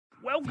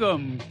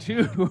welcome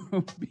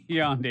to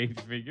Beyond Eight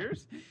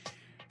Figures.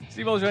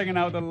 Steve Olsher hanging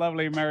out with the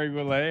lovely Mary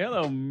Goulet.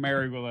 Hello,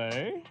 Mary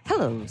Goulet.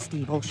 Hello,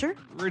 Steve Olsher.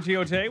 Richie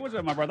Ote, what's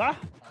up, my brother?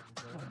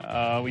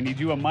 We need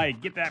you a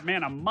mic. Get that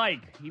man a mic.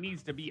 He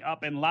needs to be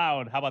up and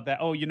loud. How about that?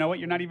 Oh, you know what?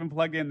 You're not even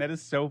plugged in. That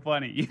is so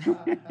funny.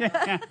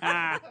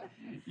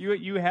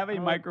 You have a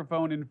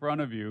microphone in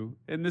front of you,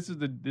 and this is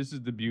the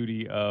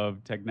beauty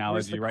of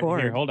technology. Right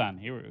cord? Here, hold on.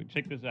 Here,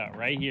 check this out.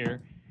 Right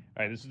here.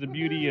 All right, this is the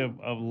beauty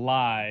of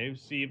live.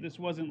 See, if this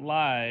wasn't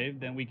live,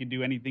 then we could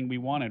do anything we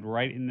wanted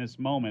right in this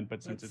moment.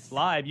 But since it's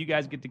live, you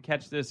guys get to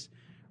catch this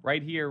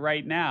right here,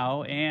 right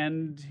now.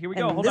 And here we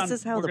go. And Hold on.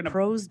 this is how the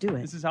pros do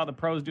it. This is how the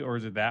pros do it. Or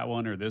is it that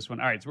one or this one?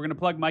 All right, so we're going to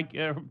plug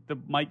the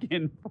mic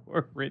in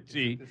for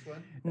Richie. This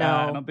one? No.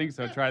 I don't think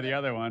so. Try the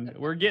other one.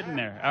 We're getting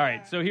there. All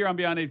right, so here on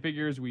Beyond Eight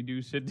Figures, we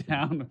do sit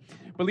down.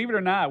 Believe it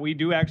or not, we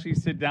do actually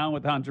sit down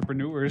with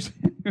entrepreneurs.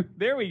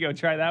 There we go.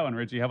 Try that one,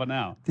 Richie. How about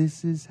now?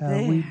 This is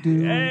how we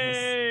do.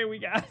 Hey, we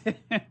got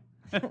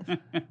it.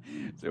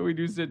 So we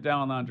do sit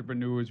down with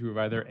entrepreneurs who have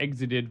either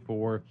exited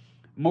for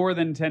more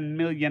than $10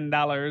 million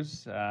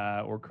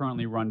or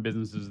currently run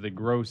businesses that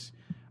gross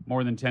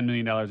more than $10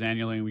 million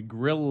annually. And we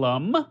grill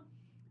them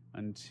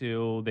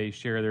until they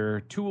share their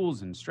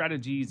tools and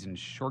strategies and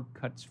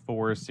shortcuts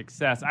for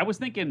success. I was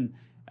thinking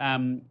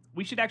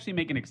we should actually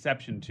make an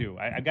exception too.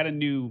 I got a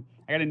new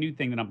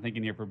thing that I'm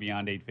thinking here for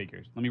Beyond Eight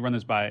Figures. Let me run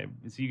this by.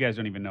 So you guys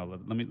don't even know.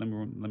 Let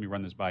me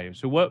run this by you.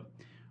 So what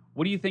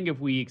do you think if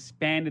we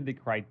expanded the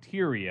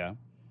criteria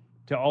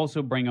to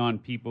also bring on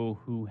people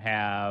who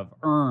have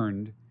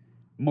earned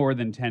more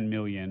than 10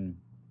 million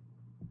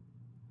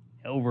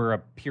over a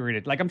period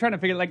of, like, I'm trying to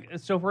figure, like,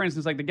 so for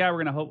instance, like the guy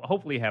we're going to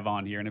hopefully have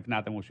on here, and if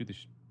not, then we'll shoot the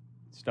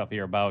stuff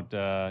here about, all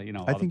I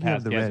the think you past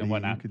have the guests ready. and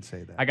whatnot. You could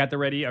say that. I got the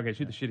ready. Okay,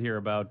 shoot the shit here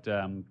about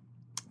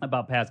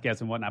past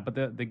guests and whatnot.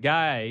 But the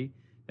guy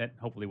that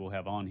hopefully we'll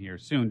have on here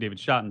soon, David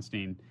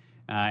Schottenstein,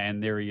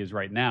 and there he is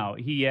right now.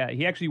 He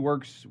actually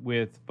works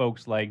with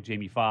folks like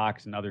Jamie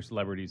Foxx and other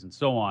celebrities and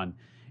so on.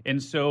 And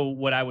so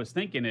what I was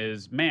thinking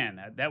is, man,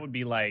 that would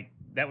be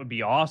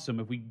awesome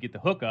if we could get the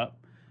hookup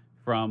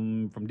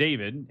from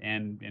David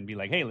and be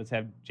like, hey, let's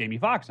have Jamie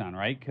Foxx on,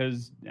 right?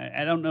 Because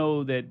I don't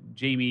know that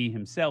Jamie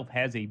himself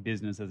has a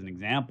business, as an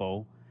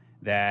example,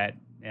 that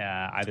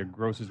either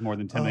grosses more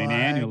than 10 million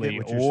annually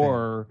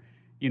or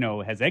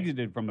has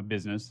exited from a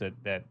business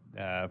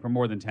that for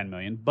more than 10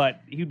 million.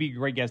 But he'd be a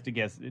great guest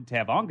to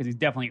have on because he's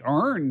definitely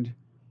earned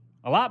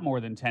a lot more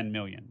than 10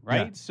 million,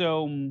 right? Yeah.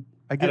 So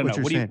I get don't what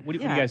know. you're saying. What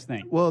do you guys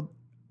think? Well,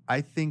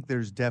 I think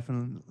there's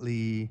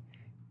definitely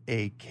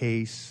a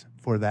case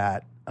for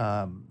that.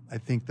 I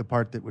think the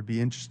part that would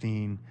be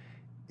interesting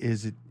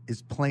is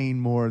playing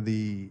more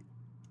the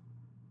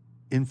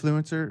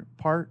influencer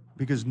part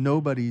because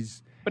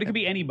nobody's. But it could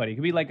be anybody. It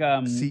could be like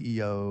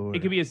CEO.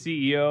 It could be a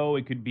CEO.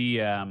 It could be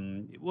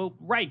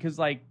right, because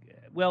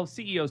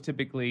CEOs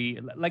typically,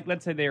 like,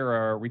 let's say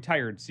they're a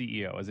retired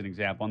CEO as an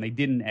example, and they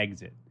didn't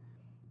exit,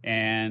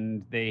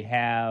 and they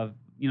have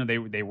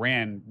they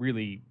ran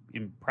really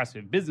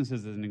impressive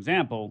businesses as an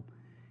example.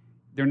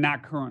 They're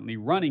not currently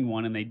running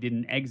one, and they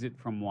didn't exit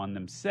from one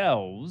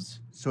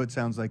themselves. So it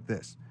sounds like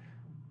this: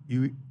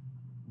 you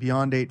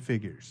Beyond Eight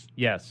Figures.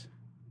 Yes.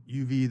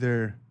 You've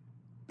either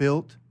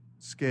built,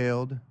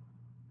 scaled,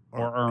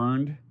 or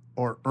earned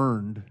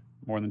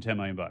more than $10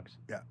 million.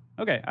 Yeah.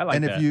 Okay, I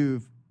like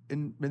that.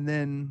 And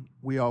then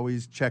we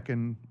always check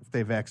in if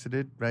they've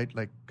exited, right?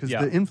 Like, because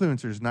Yeah. the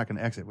influencer is not going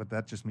to exit. What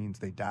that just means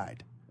they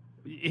died.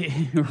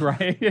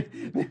 Right.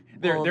 Well,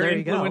 their there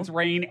you go. influence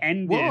reign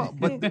ended. Well,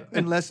 but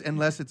unless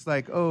it's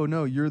like, oh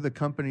no, you're the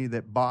company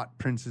that bought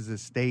Prince's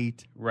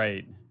estate,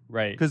 Right.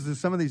 because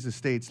some of these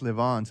estates live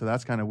on, so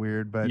that's kind of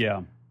weird. But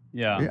Yeah.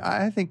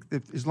 I think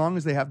that as long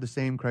as they have the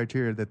same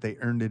criteria that they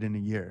earned it in a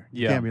year,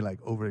 you Yeah. can't be like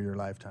over your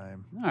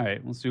lifetime. All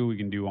right, we'll see what we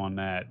can do on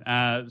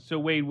that. So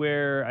Wade,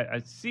 I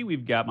see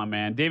we've got my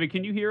man David.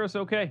 Can you hear us?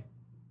 Okay.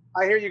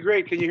 I hear you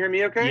great. Can you hear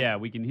me okay? Yeah,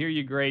 we can hear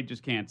you great.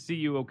 Just can't see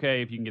you.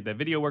 Okay, if you can get that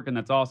video working,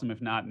 that's awesome.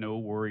 If not, no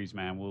worries,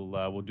 man.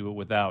 We'll do it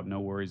without. No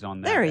worries on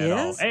that. There he at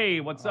all. is.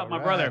 Hey, what's up, All my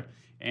right. brother?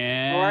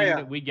 How are ya?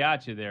 And we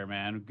got you there,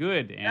 man.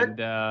 Good,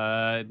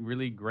 and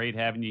really great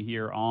having you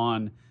here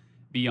on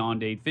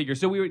Beyond Eight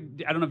Figures. So I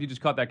don't know if you just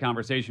caught that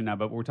conversation now,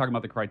 but we're talking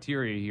about the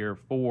criteria here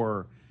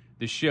for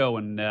the show,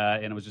 and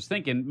I was just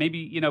thinking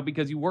maybe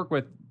because you work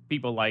with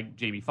people like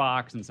Jamie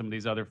Foxx and some of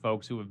these other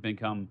folks who have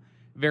become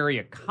very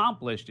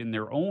accomplished in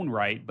their own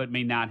right, but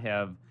may not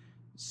have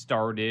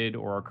started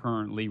or are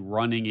currently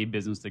running a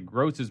business that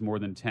grosses more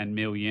than 10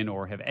 million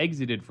or have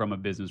exited from a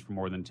business for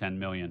more than 10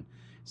 million.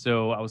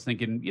 So I was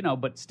thinking,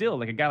 but still,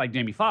 like a guy like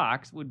Jamie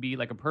Foxx would be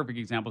like a perfect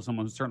example of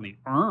someone who certainly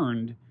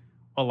earned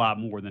a lot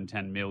more than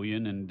 10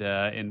 million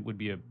and would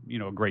be a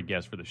great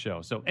guest for the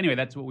show. So anyway,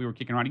 that's what we were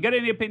kicking around. You got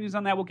any opinions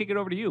on that? We'll kick it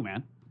over to you,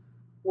 man.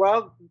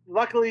 Well,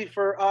 luckily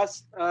for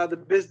us, the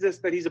business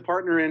that he's a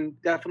partner in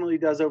definitely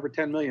does over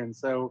 10 million.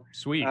 So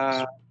Sweet.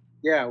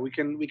 yeah, we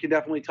can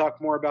definitely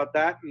talk more about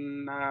that.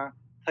 And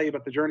tell you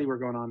about the journey we're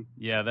going on.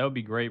 Yeah, that would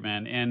be great,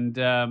 man.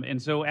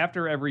 And so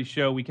after every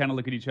show, we kind of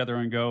look at each other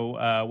and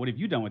go, "What have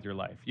you done with your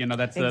life?" You know,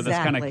 that's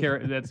Exactly.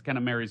 that's kind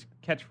of Mary's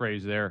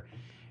catchphrase there.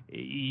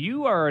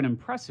 You are an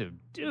impressive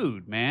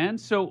dude, man.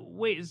 So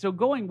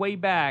going way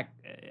back,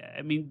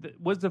 I mean,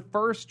 was the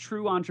first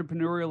true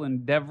entrepreneurial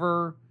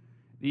endeavor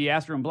the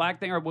Astor and Black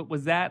thing, or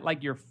was that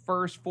like your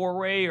first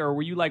foray, or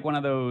were you like one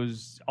of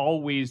those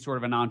always sort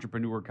of an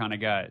entrepreneur kind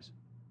of guys?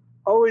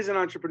 Always an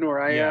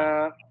entrepreneur.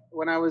 Yeah.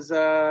 When I was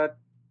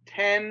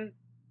 10,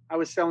 I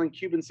was selling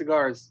Cuban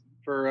cigars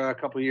for a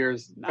couple of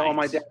years to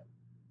Nice.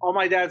 all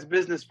my dad's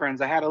business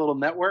friends. I had a little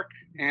network,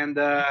 and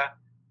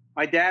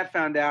my dad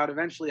found out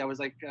eventually. I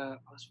was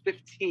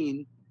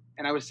 15,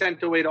 and I was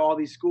sent away to all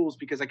these schools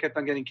because I kept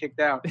on getting kicked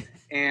out.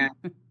 And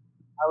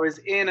I was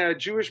in a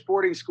Jewish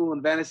boarding school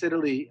in Venice,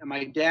 Italy, and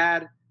my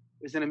dad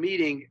was in a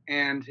meeting,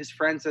 and his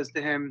friend says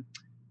to him,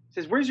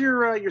 says, "Where's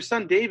your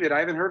son David? I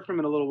haven't heard from him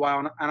in a little while,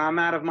 and I'm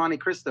out of Monte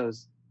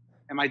Cristos."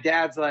 And my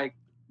dad's like,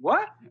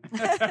 "What?"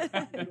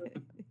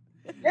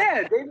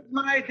 Yeah,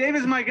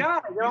 David's my guy.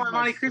 You know, He's I'm my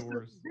Monte Cristos.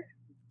 source.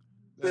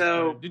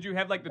 So Did you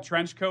have like the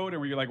trench coat, or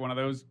were you like one of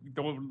those?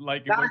 Don't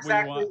like it not what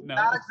exactly, you want? No.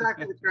 not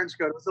exactly the trench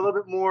coat. It was a little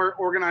bit more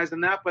organized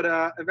than that, but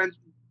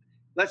eventually,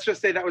 let's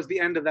just say that was the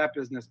end of that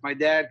business. My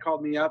dad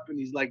called me up and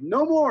he's like,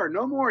 "No more,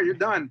 you're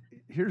done."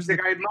 Here's He's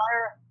the like,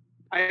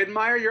 I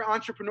admire your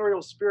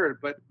entrepreneurial spirit,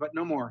 but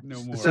no more.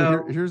 No more.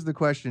 So here's the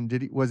question: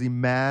 was he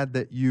mad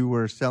that you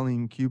were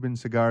selling Cuban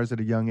cigars at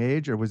a young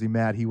age, or was he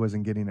mad he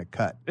wasn't getting a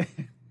cut?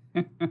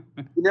 You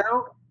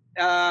know,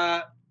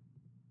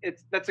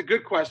 that's a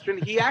good question.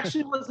 He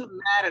actually wasn't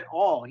mad at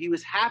all. He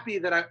was happy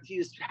he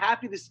was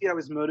happy to see I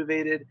was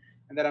motivated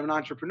and that I'm an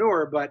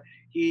entrepreneur. But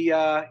he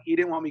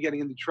didn't want me getting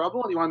into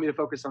trouble, and he wanted me to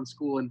focus on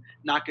school and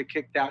not get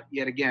kicked out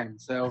yet again.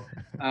 So.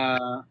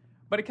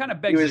 But it kind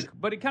of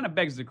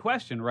begs the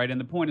question, right?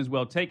 And the point is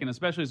well taken,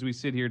 especially as we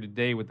sit here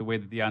today with the way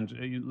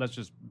that let's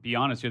just be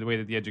honest here, the way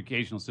that the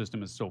educational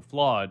system is so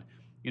flawed.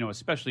 You know,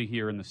 especially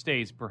here in the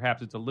States,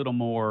 perhaps it's a little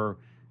more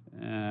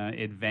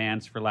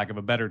advanced, for lack of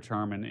a better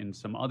term, in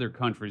some other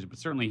countries, but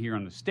certainly here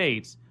in the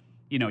States,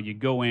 you know, you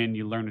go in,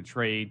 you learn a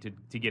trade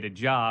to get a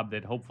job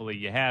that hopefully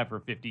you have for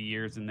 50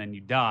 years, and then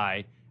you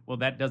die. Well,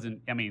 that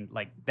doesn't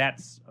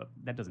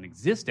that doesn't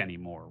exist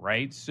anymore,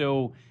 right?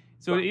 So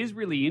it is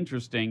really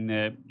interesting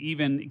that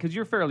even because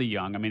you're fairly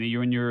young. I mean,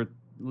 you're in your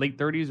late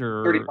 30s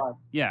or 35.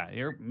 Yeah,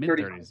 you're mid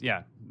 30s.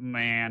 Yeah,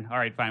 man. All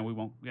right, fine. We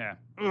won't. Yeah.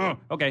 Ugh,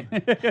 okay.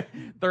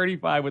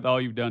 35 with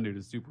all you've done, dude,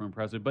 is super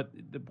impressive. But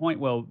the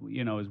point,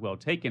 is well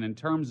taken in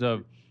terms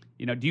of,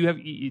 do you have?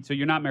 So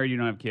you're not married. You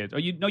don't have kids. Oh,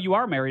 you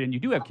are married and you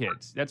do have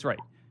kids. That's right.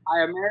 I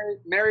am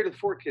married with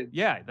 4 kids.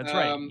 Yeah, that's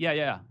right.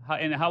 Yeah.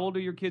 And how old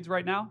are your kids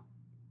right now?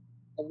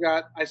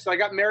 I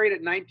got married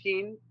at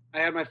 19. I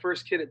had my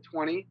first kid at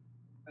 20.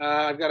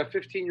 I've got a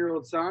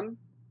 15-year-old son,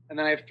 and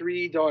then I have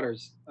 3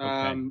 daughters.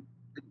 Okay.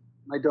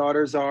 My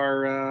daughters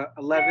are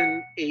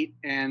 11, 8,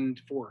 and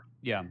 4.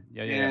 Yeah.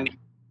 And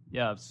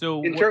yeah.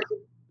 So in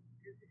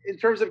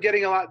terms of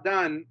getting a lot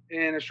done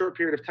in a short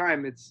period of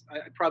time, I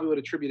probably would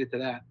attribute it to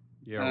that.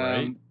 Yeah,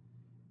 right.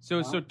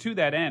 So to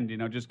that end,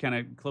 just kind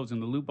of closing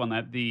the loop on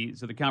that. The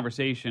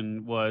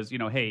conversation was,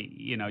 hey,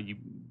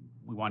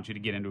 we want you to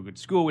get into a good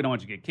school. We don't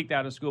want you to get kicked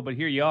out of school, but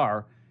here you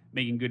are,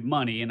 making good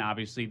money, and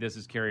obviously this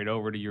is carried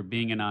over to your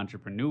being an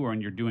entrepreneur,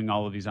 and you're doing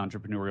all of these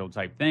entrepreneurial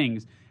type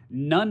things,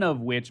 none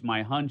of which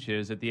my hunch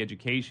is that the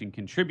education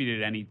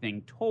contributed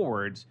anything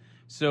towards.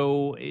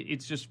 So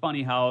it's just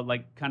funny how,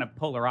 like, kind of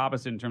polar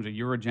opposite in terms of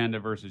your agenda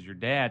versus your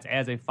dad's.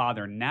 As a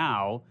father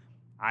now,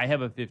 I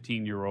have a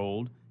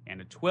 15-year-old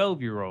and a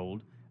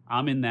 12-year-old.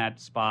 I'm in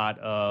that spot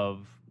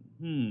of,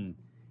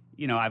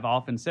 I've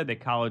often said that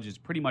college is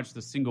pretty much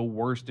the single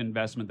worst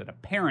investment that a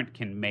parent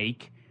can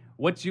make.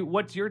 What's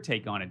your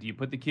take on it? Do you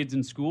put the kids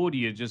in school? Do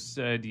you just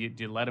do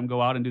you let them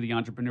go out and do the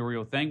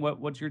entrepreneurial thing?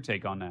 What's your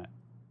take on that?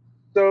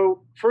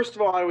 So first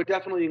of all, I would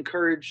definitely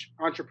encourage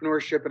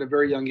entrepreneurship at a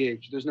very young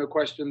age. There's no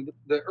question.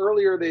 The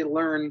earlier they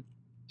learn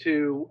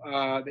to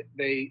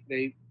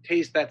they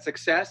taste that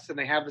success and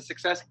they have the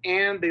success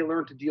and they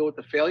learn to deal with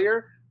the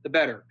failure, the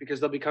better, because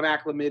they'll become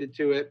acclimated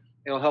to it.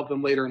 It'll help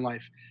them later in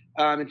life.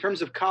 In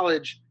terms of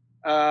college,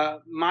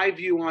 my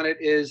view on it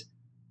is,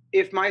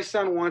 if my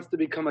son wants to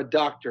become a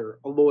doctor,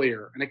 a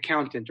lawyer, an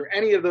accountant, or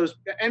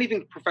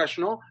anything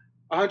professional,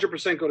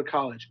 100% go to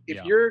college.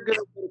 If you're going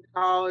to go to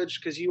college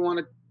because you want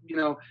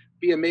to,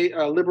 be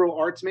a liberal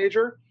arts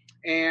major,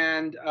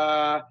 and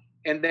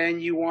then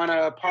you want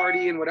to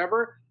party and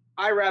whatever,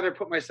 I rather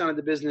put my son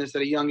into business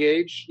at a young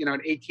age, at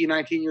 18,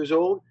 19 years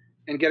old,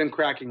 and get him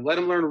cracking. Let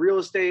him learn real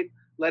estate.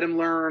 Let him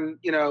learn,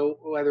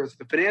 whether it's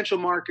the financial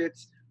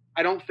markets.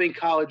 I don't think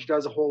college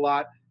does a whole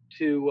lot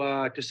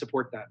to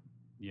support that.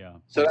 Yeah.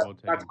 So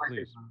that's my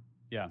take.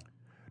 Yeah.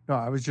 No,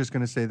 I was just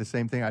going to say the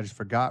same thing. I just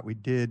forgot we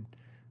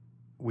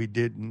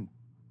didn't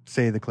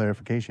say the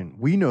clarification.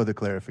 We know the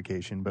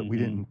clarification, but we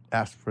didn't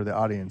ask for the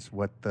audience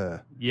what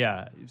the...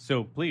 Yeah,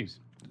 so please.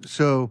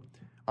 So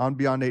on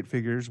Beyond 8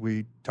 Figures,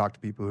 we talk to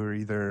people who are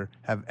either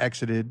have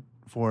exited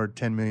for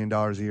 $10 million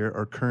a year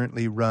or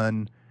currently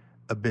run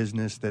a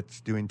business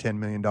that's doing $10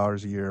 million a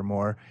year or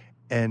more.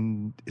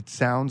 And it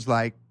sounds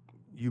like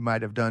you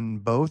might have done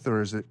both,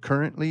 or is it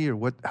currently, or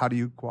what? How do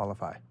you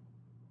qualify?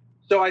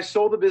 So I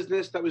sold a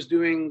business that was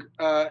doing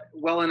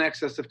well in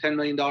excess of $10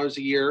 million a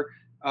year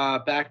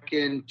back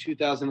in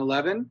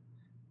 2011.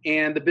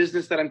 And the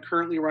business that I'm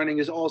currently running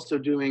is also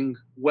doing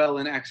well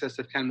in excess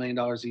of $10 million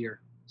a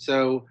year.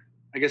 So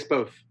I guess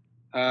both.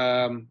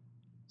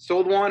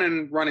 Sold one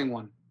and running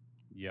one.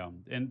 Yeah.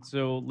 And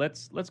so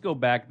let's go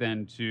back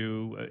then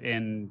to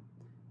and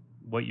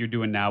what you're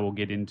doing now. We'll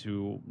get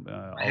into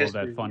all of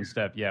that fun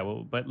stuff. Yeah.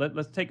 Well, but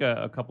let's take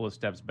a couple of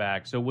steps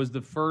back. So was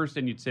the first,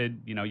 and you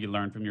said, you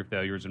learned from your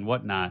failures and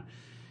whatnot.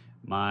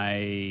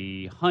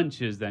 My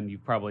hunch is then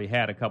you've probably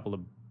had a couple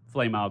of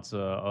flameouts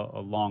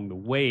along the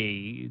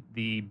way.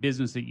 The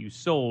business that you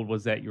sold,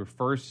 was that your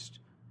first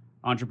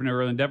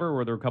entrepreneurial endeavor, or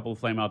were there a couple of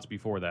flameouts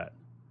before that?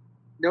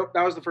 Nope,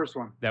 that was the first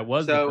one. That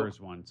was the first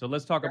one. So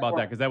let's talk about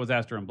that, because that was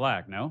Astor and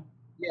Black, no?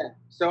 Yeah.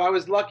 So I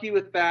was lucky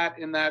with that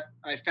in that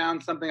I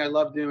found something I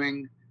love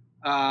doing,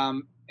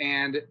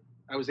 and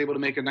I was able to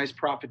make a nice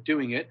profit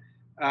doing it.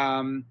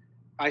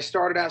 I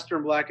started Astor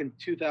and Black in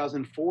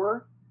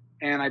 2004,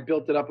 and I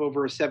built it up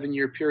over a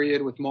 7-year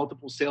period with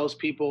multiple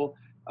salespeople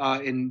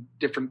in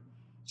different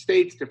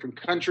states, different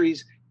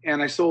countries.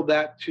 And I sold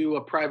that to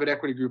a private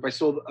equity group. I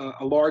sold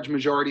a large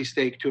majority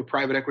stake to a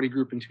private equity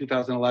group in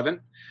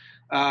 2011.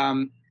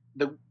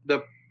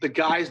 The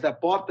guys that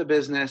bought the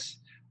business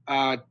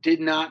did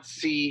not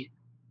see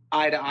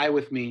eye to eye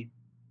with me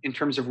in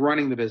terms of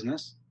running the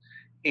business.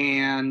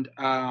 And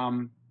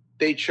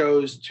they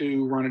chose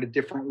to run it a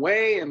different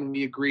way. And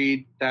we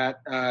agreed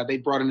that they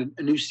brought in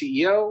a new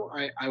CEO.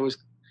 I was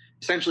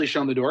essentially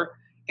shown the door.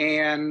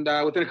 And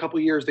within a couple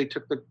of years, they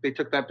took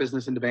that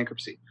business into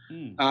bankruptcy.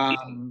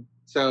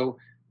 So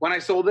when I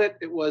sold it,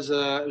 it was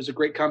a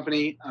great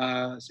company,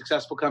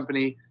 successful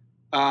company.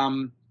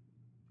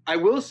 I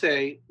will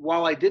say,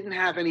 while I didn't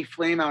have any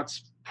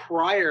flameouts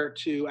prior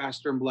to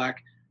Astor and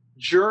Black,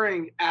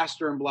 during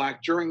Astor and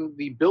Black, during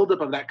the buildup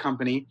of that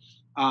company,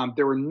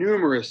 there were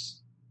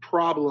numerous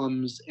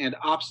problems and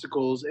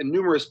obstacles and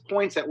numerous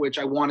points at which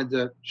I wanted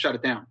to shut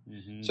it down.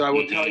 Mm-hmm. So I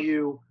will tell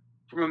you,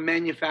 from a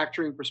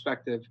manufacturing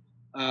perspective,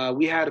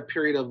 we had a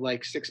period of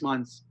like 6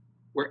 months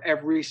where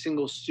every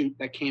single suit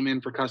that came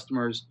in for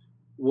customers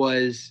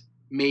was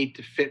made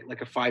to fit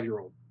like a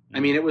 5-year-old. Mm-hmm. I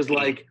mean, it was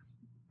like,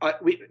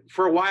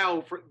 for a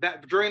while,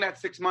 during that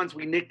 6 months,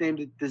 we nicknamed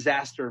it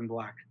Disaster in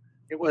Black.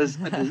 It was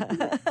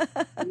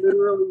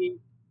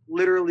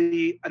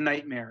literally a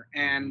nightmare.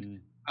 And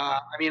I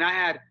mean, I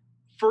had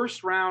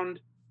first round,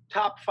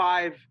 top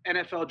 5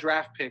 NFL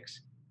draft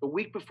picks the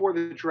week before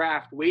the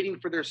draft, waiting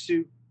for their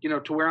suit,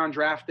 to wear on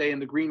draft day in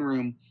the green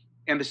room,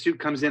 and the suit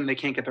comes in, they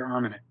can't get their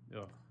arm in it.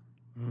 Oh.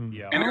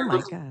 Yeah. And oh my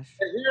gosh!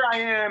 Here I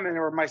am,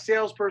 or my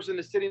salesperson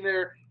is sitting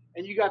there,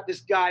 and you got this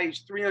guy who's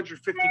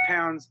 350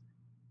 pounds.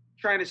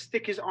 Trying to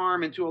stick his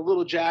arm into a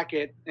little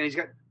jacket, and he's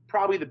got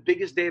probably the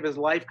biggest day of his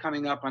life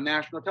coming up on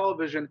national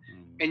television,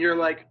 and you're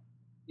like,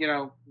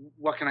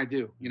 what can I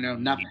do?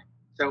 Nothing.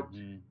 So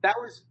that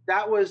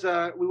was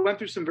we went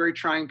through some very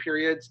trying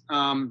periods.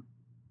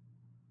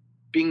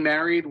 Being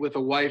married with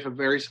a wife, a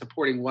very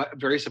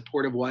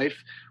supportive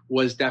wife,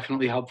 was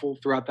definitely helpful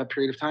throughout that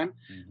period of time.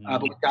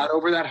 But we got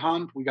over that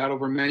hump. We got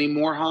over many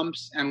more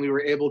humps, and we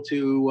were able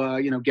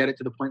to, get it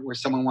to the point where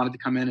someone wanted to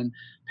come in and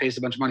pay us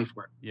a bunch of money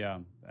for it. Yeah.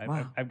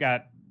 Wow. I've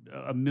got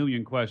a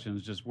million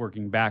questions, just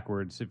working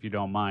backwards, if you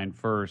don't mind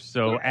first.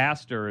 So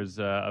Astor is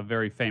a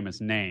very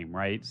famous name,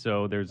 right?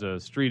 So there's a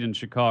street in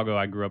Chicago.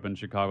 I grew up in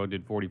Chicago,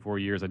 did 44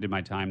 years. I did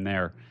my time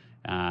there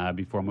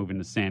before moving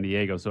to San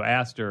Diego. So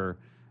Astor,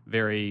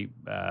 very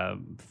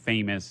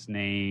famous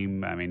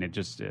name. I mean, it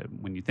just,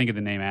 when you think of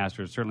the name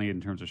Astor, certainly in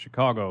terms of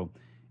Chicago,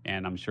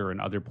 and I'm sure in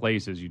other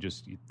places, you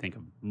think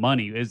of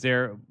money. Is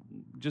there,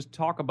 just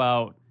talk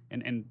about,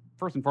 and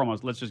first and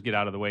foremost, let's just get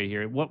out of the way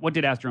here. What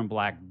did Astor and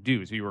Black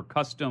do? So you were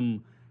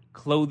custom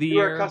clothier? We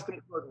were a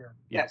custom clothier.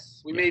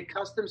 Yes. We made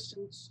custom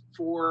suits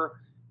for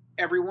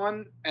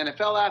everyone,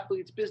 NFL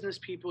athletes, business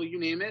people, you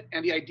name it.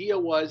 And the idea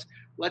was,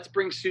 let's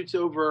bring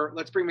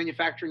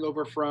manufacturing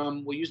over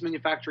we'll use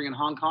manufacturing in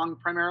Hong Kong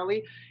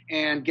primarily,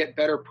 and get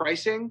better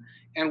pricing.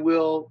 And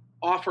we'll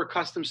offer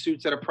custom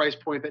suits at a price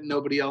point that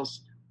nobody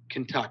else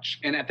can touch.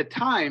 And at the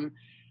time,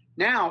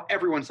 now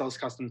everyone sells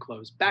custom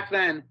clothes. Back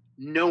then,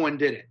 no one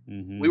did it.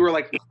 Mm-hmm. We were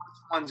like the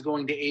first ones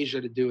going to Asia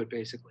to do it,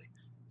 basically.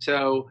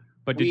 So,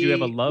 but did you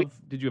have a love?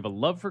 Did you have a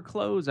love for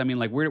clothes? I mean,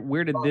 like,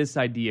 where did this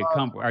idea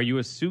come from? Are you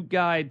a suit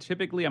guy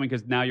typically? I mean,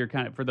 because now you're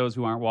kind of, for those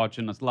who aren't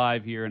watching us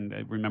live here, and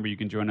remember, you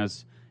can join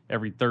us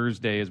every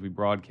Thursday as we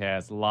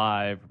broadcast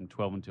live from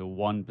 12 until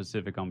 1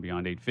 Pacific on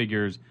Beyond 8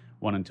 Figures,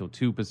 1 until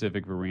 2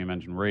 Pacific for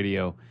Reinvention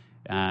Radio.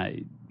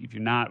 If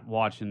you're not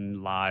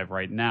watching live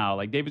right now,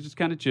 like, David's just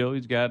kind of chill.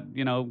 He's got,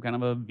 kind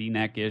of a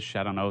V-neck-ish.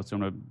 I don't know.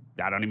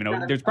 I don't even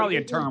know. There's probably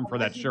a term for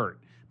that shirt,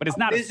 but it's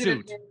not a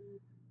suit.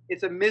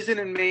 It's a Mizzen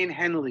and Main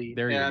Henley.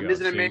 There you go.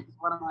 Mizzen and Main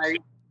is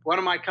one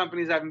of my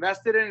companies I've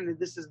invested in, and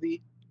this is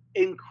the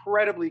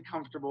incredibly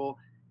comfortable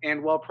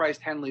and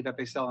well-priced Henley that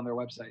they sell on their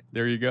website.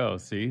 There you go.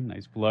 See,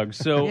 nice plug.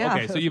 So Yeah.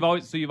 okay, so you've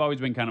always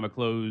been kind of a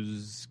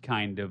clothes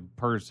kind of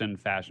person,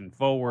 fashion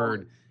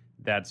forward,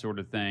 that sort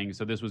of thing.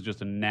 So this was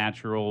just a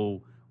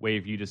natural way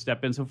for you to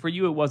step in. So for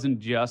you, it wasn't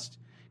just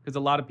because a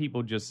lot of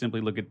people just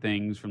simply look at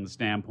things from the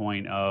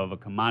standpoint of a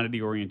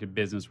commodity-oriented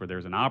business where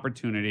there's an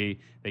opportunity.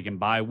 They can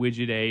buy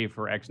widget A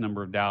for X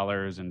number of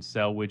dollars and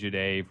sell widget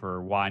A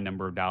for Y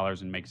number of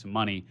dollars and make some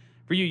money.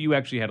 For you, you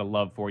actually had a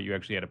love for it. You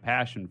actually had a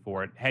passion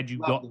for it. Had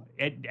you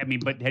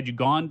had you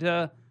gone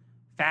to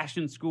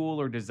fashion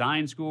school or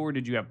design school, or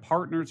did you have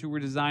partners who were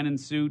designing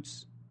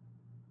suits?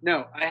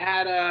 No, I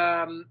had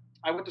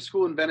I went to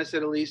school in Venice,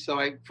 Italy, so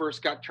I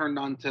first got turned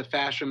on to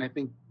fashion, I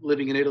think,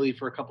 living in Italy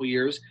for a couple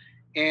years.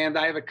 And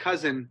I have a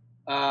cousin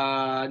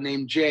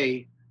named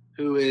Jay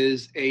who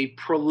is a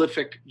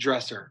prolific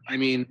dresser. I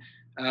mean,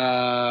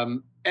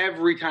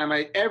 every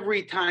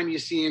time you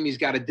see him, he's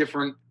got a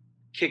different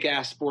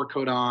kick-ass sport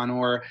coat on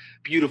or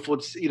beautiful,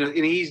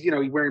 and he's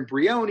wearing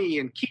Brioni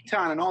and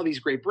Keaton and all these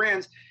great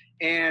brands.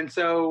 And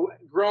so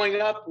growing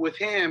up with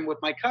him, with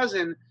my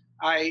cousin,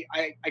 I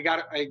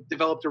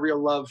developed a real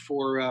love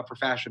for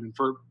fashion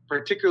and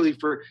particularly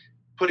for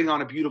putting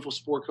on a beautiful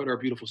sport coat or a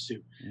beautiful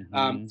suit.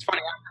 Mm-hmm. It's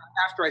funny,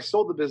 after I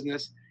sold the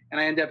business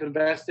and I ended up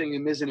investing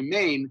in Mizzen and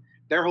Main,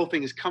 their whole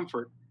thing is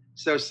comfort.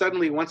 So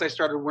suddenly, once I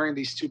started wearing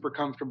these super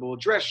comfortable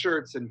dress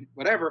shirts and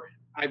whatever,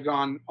 I've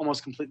gone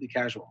almost completely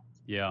casual.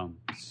 Yeah.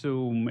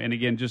 So, and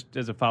again, just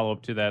as a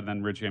follow-up to that, and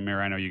then Richie and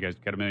Mary, I know you guys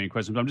got a million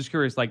questions, but I'm just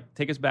curious,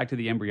 take us back to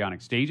the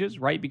embryonic stages,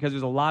 right? Because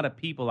there's a lot of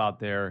people out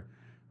there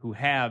who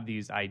have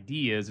these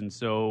ideas, and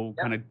so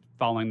kind of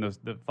following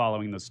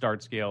the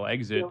start, scale,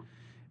 exit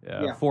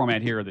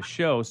format here of the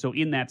show. So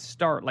in that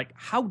start,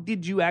 how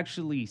did you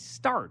actually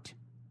start?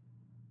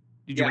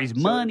 Did you raise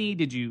money?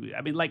 Did you,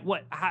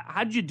 what,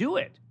 how did you do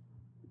it?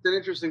 It's an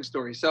interesting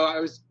story. So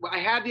I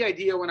had the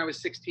idea when I was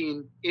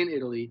 16 in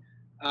Italy.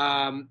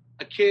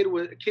 A kid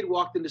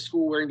walked into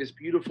school wearing this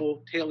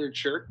beautiful tailored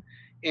shirt.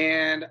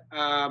 And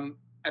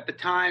at the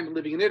time,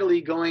 living in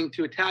Italy, going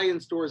to Italian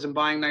stores and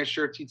buying nice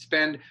shirts, he'd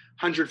spend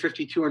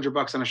 $150,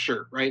 $200 on a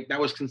shirt, right? That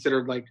was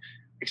considered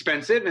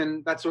expensive.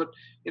 And that's what,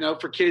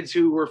 for kids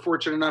who were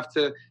fortunate enough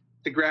to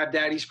grab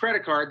daddy's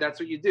credit card, that's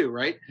what you do,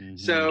 right? Mm-hmm.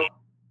 So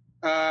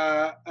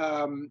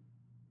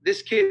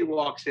this kid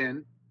walks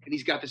in and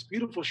he's got this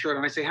beautiful shirt.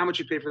 And I say, how much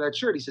you pay for that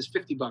shirt? He says,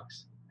 $50.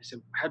 I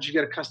said, how'd you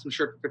get a custom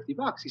shirt for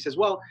 $50? He says,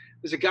 well,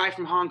 there's a guy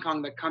from Hong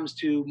Kong that comes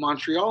to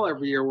Montreal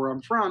every year where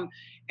I'm from.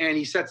 And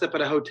he sets up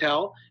at a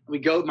hotel. And we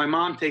go, my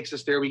mom takes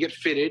us there. We get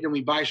fitted and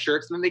we buy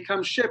shirts. And then they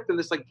come shipped in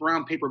this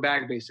brown paper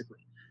bag, basically.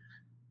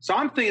 So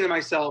I'm thinking to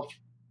myself,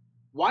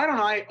 why don't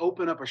I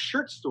open up a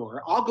shirt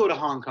store? I'll go to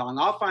Hong Kong.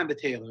 I'll find the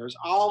tailors.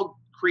 I'll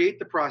create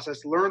the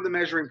process, learn the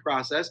measuring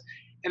process.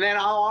 And then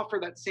I'll offer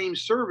that same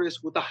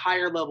service with a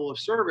higher level of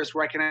service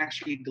where I can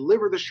actually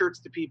deliver the shirts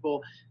to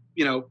people,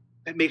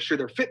 and make sure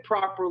they're fit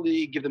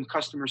properly, give them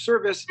customer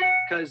service,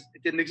 because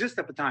it didn't exist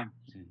at the time.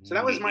 Mm-hmm. So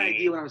that was my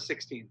idea when I was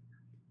 16.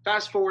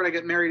 Fast forward, I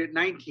get married at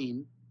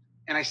 19,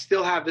 and I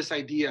still have this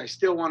idea. I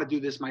still want to do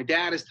this. My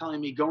dad is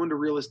telling me, go into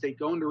real estate.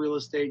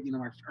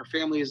 Our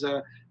family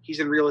he's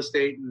in real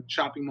estate and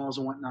shopping malls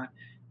and whatnot.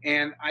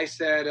 And I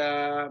said,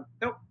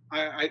 nope,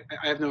 I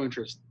have no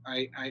interest.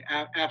 I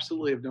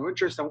absolutely have no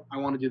interest. I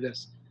want to do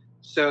this.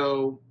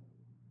 So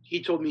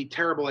he told me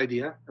terrible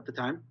idea at the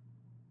time.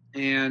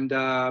 And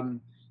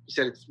he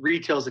said,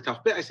 retail is a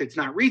tough bit. I said, it's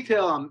not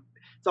retail.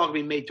 It's all going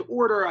to be made to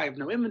order. I have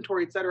no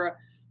inventory, et cetera.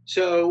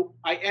 So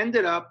I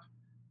ended up,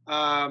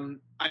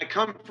 I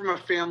come from a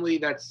family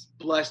that's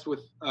blessed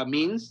with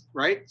means,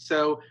 right?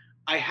 So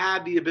I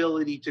had the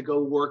ability to go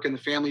work in the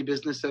family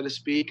business, so to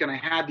speak, and I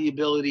had the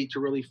ability to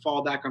really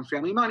fall back on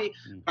family money.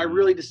 Mm-hmm. I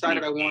really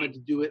decided I wanted to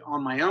do it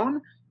on my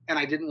own, and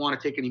I didn't want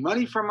to take any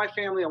money from my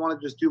family. I wanted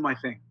to just do my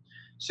thing.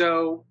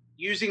 So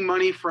using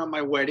money from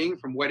my wedding,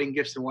 from wedding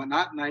gifts and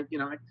whatnot, and I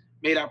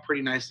made out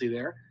pretty nicely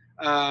there.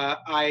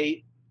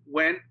 I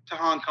went to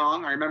Hong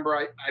Kong. I remember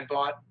I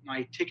bought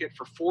my ticket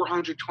for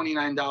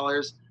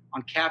 $429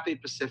 on Cathay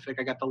Pacific.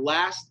 I got the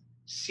last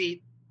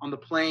seat on the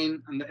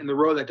plane in the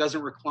row that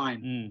doesn't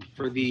recline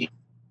for the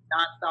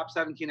nonstop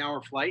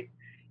 17-hour flight.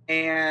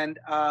 And,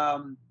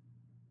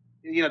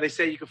 they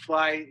say you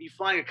flying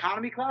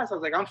economy class? I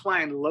was like, I'm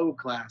flying low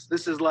class.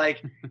 This is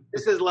like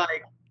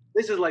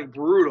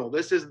brutal.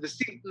 This is the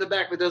seat in the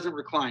back that doesn't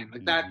recline,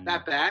 that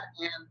bad.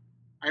 And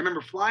I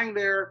remember flying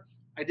there.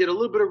 I did a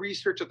little bit of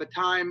research at the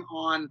time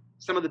on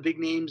some of the big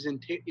names in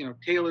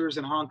tailors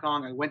in Hong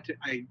Kong.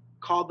 I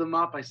called them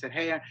up. I said,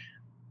 hey,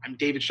 I'm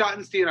David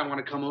Schottenstein. I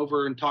want to come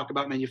over and talk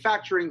about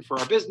manufacturing for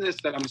our business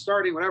that I'm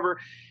starting, whatever.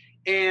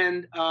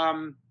 And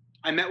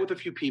I met with a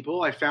few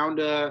people. I found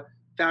a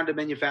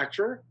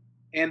manufacturer.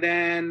 And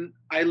then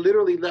I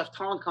literally left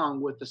Hong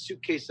Kong with a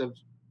suitcase of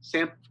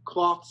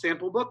cloth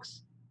sample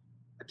books,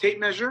 a tape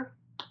measure.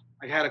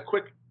 I had a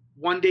quick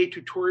 1-day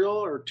tutorial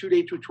or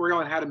 2-day tutorial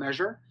on how to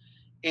measure.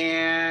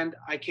 And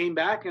I came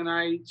back and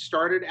I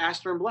started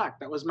Astor and Black.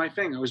 That was my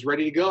thing. I was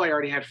ready to go. I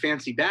already had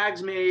fancy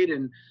bags made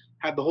and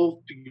had the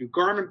whole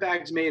garment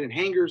bags made and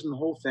hangers and the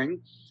whole thing.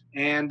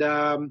 And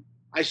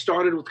I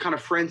started with kind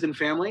of friends and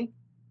family,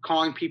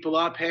 calling people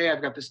up. Hey,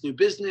 I've got this new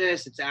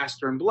business. It's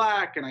Astor and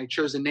Black. And I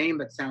chose a name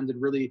that sounded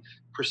really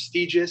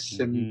prestigious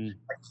and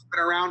it's been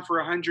around for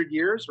 100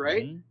 years,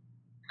 right?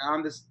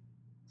 This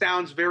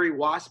sounds very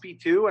waspy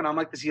too. And I'm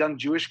like this young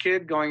Jewish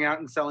kid going out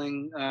and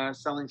selling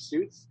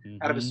suits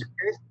out of a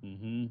suitcase.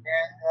 And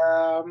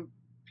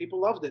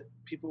people loved it.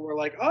 People were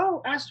like,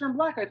 "Oh, Astor and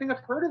Black. I think I've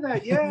heard of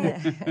that.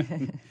 Yeah,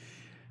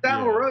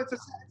 Savile Row. It's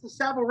a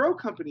Savile Row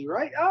company,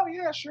 right? Oh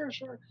yeah, sure.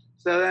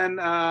 So then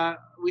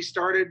we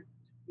started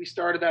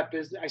that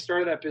business. I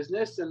started that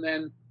business, and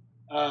then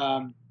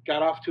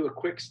got off to a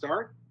quick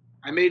start.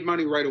 I made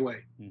money right away.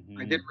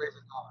 I didn't raise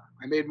a dollar.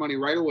 I made money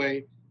right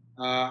away.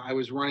 I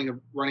was running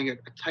a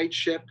tight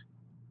ship,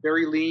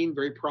 very lean,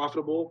 very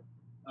profitable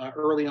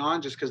early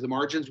on, just because the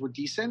margins were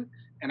decent,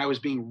 and I was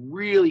being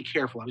really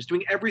careful. I was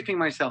doing everything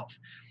myself.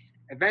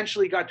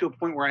 Eventually got to a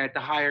point where I had to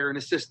hire an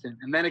assistant.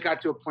 And then it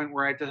got to a point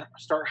where I had to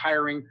start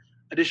hiring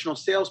additional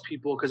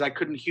salespeople because I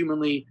couldn't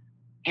humanly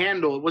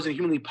handle, it wasn't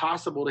humanly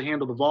possible to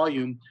handle the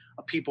volume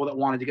of people that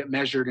wanted to get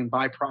measured and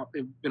buy product.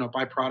 And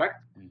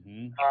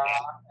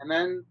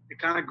then it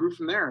kind of grew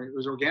from there. It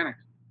was organic.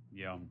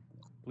 Yeah,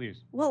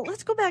 please. Well,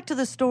 let's go back to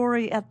the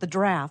story at the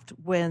draft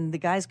when the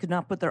guys could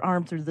not put their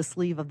arm through the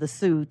sleeve of the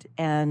suit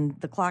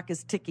and the clock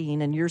is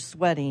ticking and you're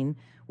sweating.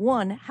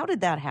 One, how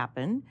did that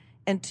happen?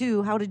 And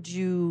two, how did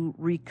you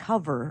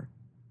recover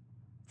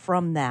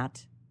from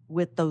that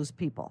with those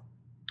people?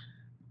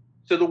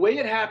 So the way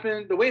it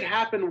happened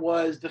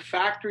was the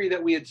factory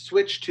that we had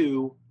switched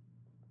to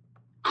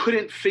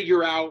couldn't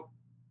figure out,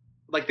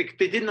 like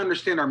they didn't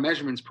understand our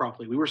measurements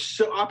properly. We were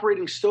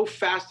operating so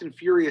fast and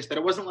furious that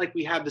it wasn't like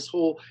we had this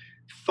whole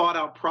thought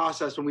out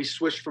process when we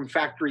switched from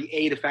factory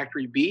A to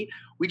factory B.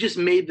 We just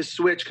made the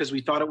switch because we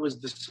thought it was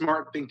the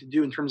smart thing to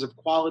do in terms of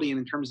quality and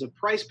in terms of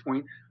price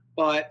point,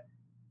 but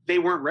they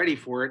weren't ready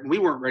for it and we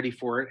weren't ready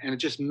for it. And it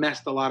just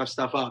messed a lot of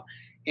stuff up.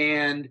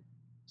 And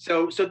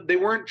so they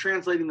weren't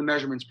translating the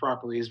measurements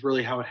properly is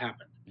really how it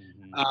happened.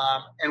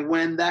 And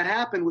when that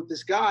happened with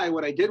this guy,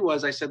 what I did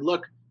was I said,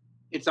 look,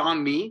 it's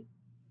on me.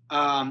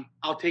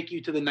 I'll take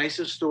you to the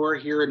nicest store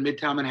here in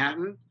Midtown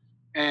Manhattan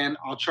and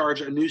I'll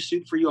charge a new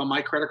suit for you on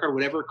my credit card,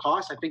 whatever it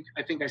costs. I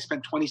think I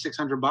spent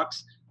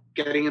 $2,600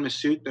 getting him a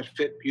suit that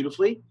fit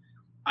beautifully.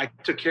 I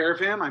took care of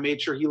him. I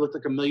made sure he looked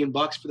like $1 million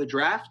for the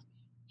draft.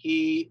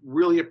 He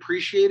really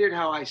appreciated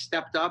how I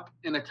stepped up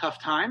in a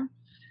tough time.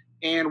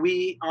 And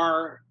we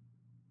are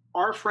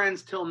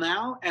friends till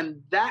now.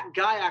 And that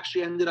guy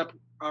actually ended up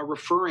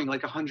referring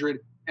like 100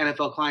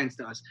 NFL clients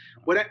to us.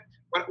 What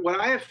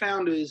I have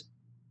found is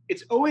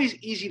it's always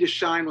easy to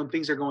shine when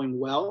things are going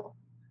well.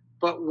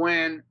 But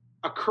when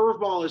a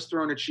curveball is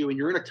thrown at you and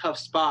you're in a tough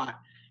spot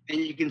and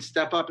you can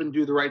step up and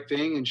do the right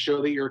thing and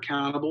show that you're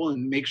accountable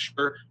and make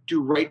sure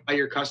do right by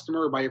your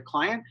customer or by your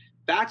client,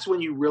 that's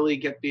when you really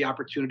get the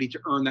opportunity to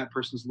earn that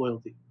person's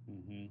loyalty.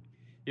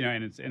 You know,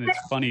 and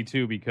it's funny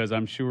too, because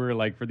I'm sure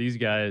like for these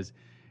guys,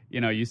 you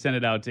know, you send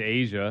it out to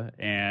Asia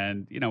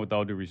and, you know, with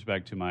all due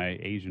respect to my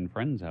Asian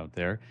friends out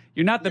there,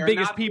 you're not the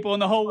biggest people in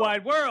the whole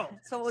wide world.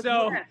 So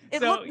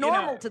it looked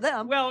normal to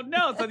them. Well,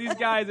 no. So these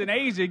guys in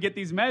Asia get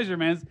these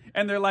measurements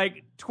and they're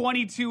like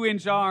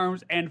 22-inch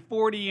arms and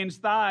 40-inch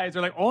thighs.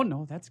 They're like, oh,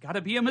 no, that's got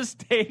to be a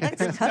mistake.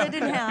 Let's cut it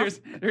in half.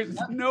 There's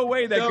no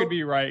way that could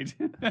be right.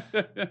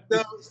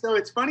 So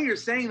it's funny you're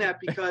saying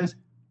that because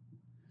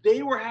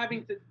they were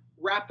having to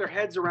wrap their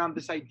heads around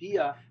this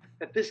idea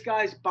that this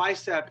guy's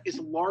bicep is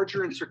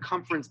larger in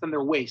circumference than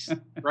their waist,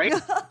 right?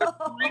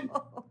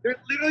 They're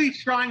literally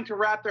trying to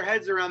wrap their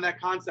heads around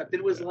that concept.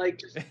 It was like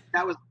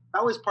that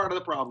was part of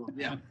the problem.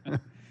 Yeah.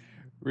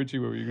 Richie,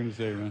 what were you going to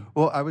say, man?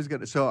 Well, I'm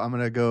going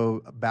to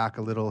go back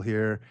a little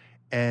here.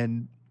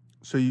 And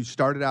so you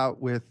started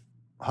out with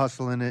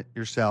hustling it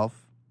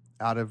yourself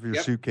out of your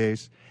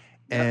suitcase.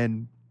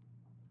 And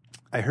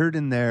I heard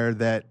in there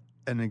that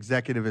an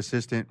executive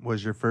assistant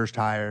was your first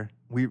hire.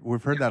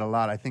 We've heard that a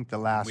lot. I think the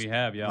last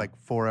like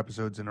 4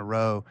 episodes in a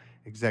row,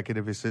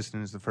 executive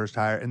assistant is the first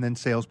hire, and then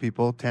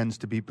salespeople tends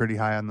to be pretty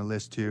high on the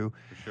list too.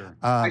 For sure.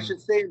 I should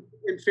say,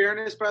 in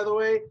fairness, by the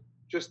way,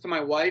 just to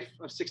my wife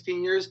of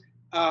 16 years,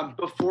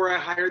 before I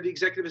hired the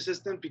executive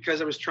assistant,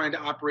 because I was trying to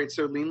operate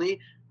so leanly,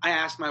 I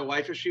asked my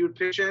wife if she would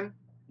pitch in,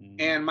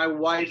 and my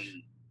wife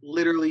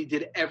literally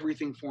did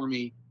everything for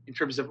me in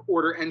terms of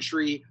order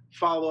entry,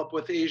 follow up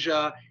with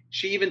Asia.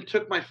 She even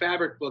took my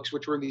fabric books,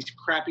 which were in these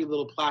crappy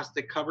little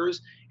plastic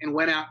covers, and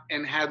went out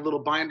and had little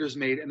binders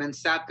made and then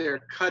sat there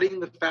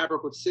cutting the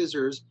fabric with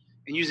scissors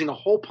and using a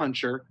hole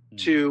puncher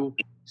to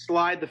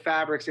slide the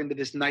fabrics into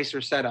this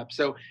nicer setup.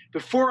 So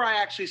before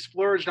I actually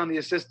splurged on the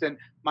assistant,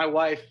 my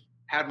wife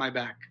had my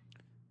back.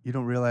 You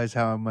don't realize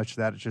how much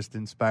that just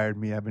inspired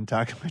me. I've been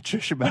talking with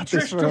Trish about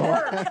this for a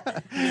while.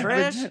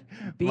 Trish,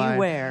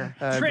 beware.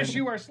 Trish,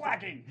 you are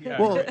slacking. Yeah.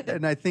 Well,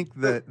 and I think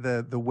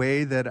the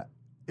way that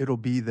it'll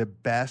be the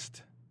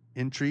best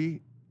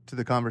entry to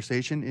the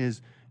conversation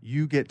is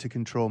you get to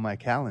control my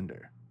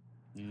calendar.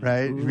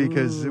 right? Ooh.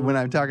 Because when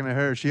I'm talking to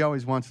her, she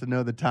always wants to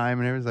know the time,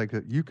 and everyone's like,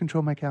 "You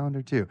control my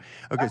calendar too."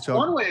 Okay, That's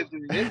one way of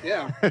doing it.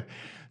 Yeah.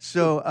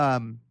 So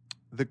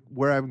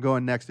where I'm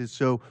going next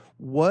is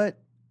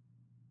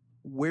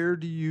where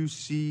do you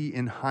see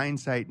in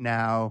hindsight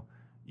now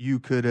you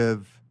could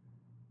have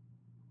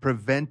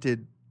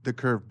prevented the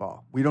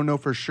curveball? We don't know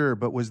for sure,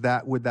 but would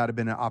that have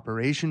been an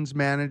operations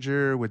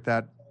manager?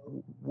 The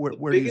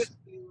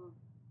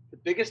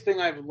biggest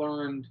thing I've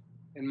learned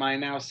in my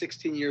now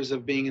 16 years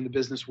of being in the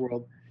business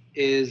world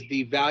is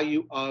the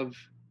value of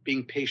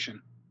being patient.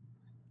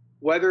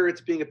 Whether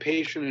it's being a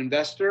patient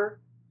investor,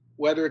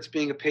 whether it's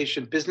being a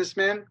patient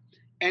businessman,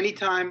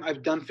 anytime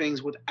I've done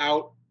things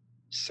without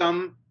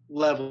some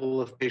level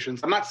of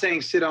patience, I'm not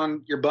saying sit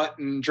on your butt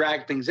and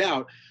drag things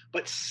out,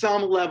 but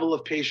some level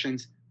of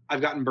patience,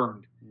 I've gotten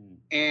burned.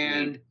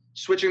 And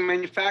switching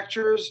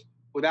manufacturers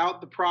without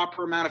the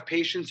proper amount of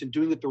patience and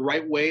doing it the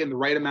right way and the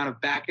right amount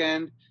of back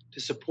end to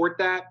support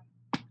that,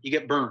 you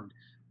get burned.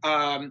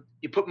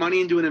 You put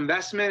money into an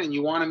investment and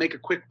you want to make a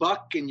quick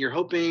buck and you're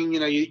hoping,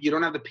 you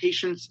don't have the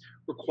patience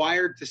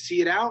required to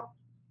see it out,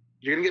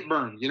 you're going to get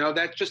burned.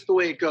 That's just the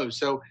way it goes.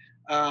 So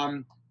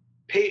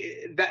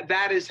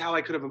that is how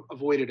I could have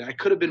avoided it. I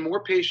could have been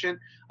more patient.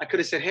 I could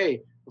have said,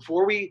 hey,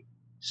 before we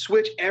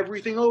switch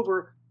everything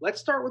over, let's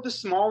start with a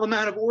small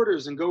amount of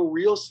orders and go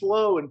real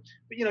slow.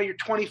 But you're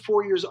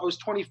 24 years. I was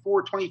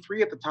 24,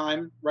 23 at the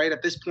time, right?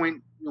 At this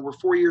point, we're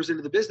 4 years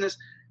into the business.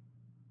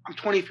 I'm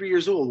 23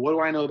 years old. What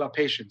do I know about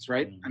patience,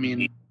 right? I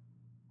mean,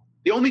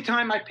 the only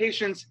time I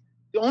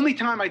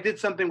did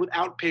something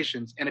without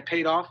patience and it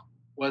paid off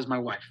was my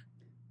wife.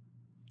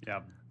 Yeah.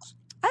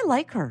 I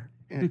like her.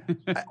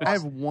 I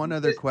have one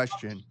other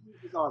question.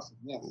 She's awesome.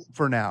 Yes.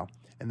 For now,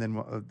 and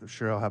then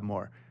sure I'll have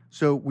more.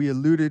 So we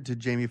alluded to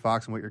Jamie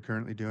Foxx and what you're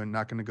currently doing.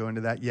 Not going to go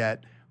into that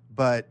yet,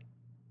 but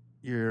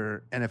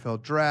your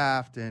NFL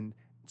draft, and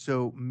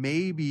so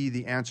maybe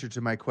the answer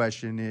to my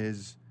question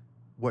is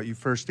what you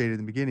first stated in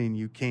the beginning.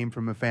 You came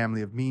from a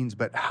family of means,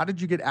 but how did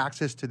you get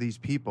access to these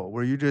people?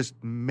 Were you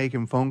just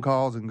making phone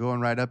calls and going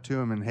right up to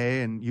them and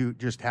hey, and you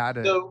just had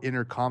an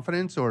inner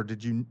confidence, or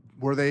did you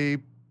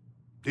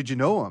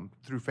know them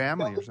through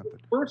family or something?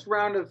 The first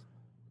round of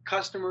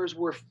customers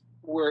were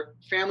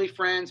family,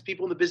 friends,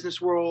 people in the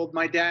business world.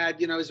 My dad,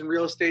 is in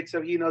real estate,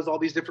 so he knows all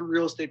these different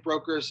real estate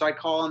brokers. So I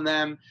call on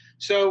them.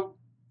 So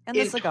and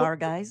the cigar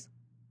guys.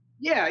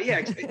 Yeah.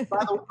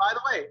 by the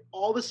way,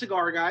 all the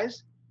cigar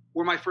guys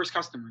were my first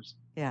customers.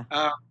 Yeah.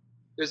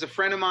 There's a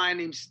friend of mine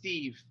named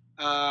Steve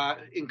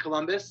in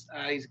Columbus.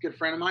 He's a good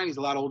friend of mine. He's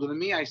a lot older than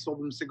me. I sold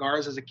him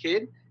cigars as a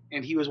kid,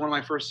 and he was one of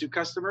my first suit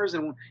customers,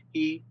 and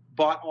he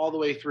bought all the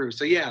way through.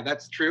 So yeah,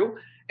 that's true.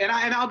 And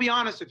I'll be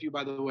honest with you,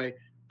 by the way,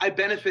 I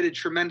benefited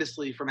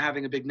tremendously from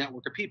having a big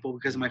network of people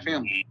because of my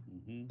family.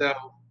 Mm-hmm. So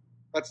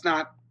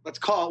let's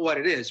call it what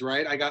it is,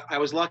 right? I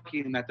was lucky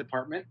in that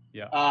department.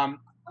 Yeah.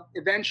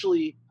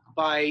 Eventually,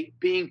 by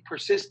being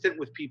persistent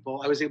with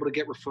people, I was able to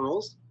get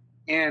referrals.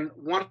 And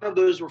one of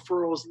those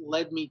referrals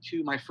led me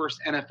to my first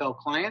NFL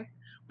client,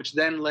 which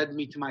then led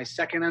me to my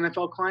second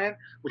NFL client,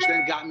 which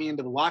then got me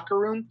into the locker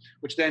room,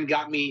 which then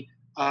got me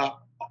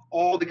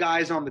all the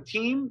guys on the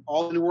team,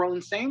 all the New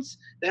Orleans Saints.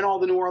 Then all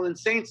the New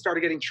Orleans Saints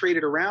started getting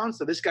traded around.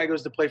 So this guy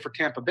goes to play for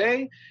Tampa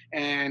Bay,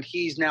 and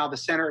he's now the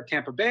center at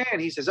Tampa Bay.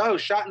 And he says, "Oh,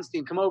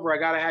 Schottenstein, come over. I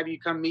got to have you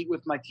come meet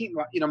with my team,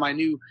 my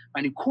new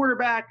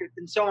quarterback,"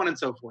 and so on and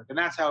so forth. And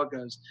that's how it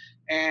goes.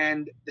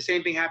 And the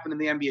same thing happened in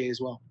the NBA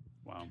as well.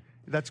 Wow.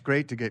 That's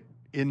great to get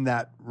in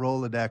that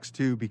Rolodex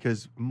too,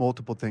 because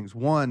multiple things.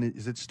 One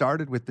is it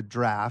started with the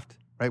draft,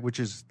 right, which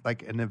is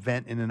like an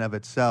event in and of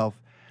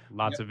itself.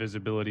 Lots of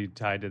visibility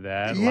tied to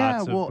that. Yeah,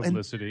 lots of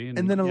publicity.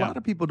 And then a lot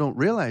of people don't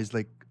realize,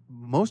 like,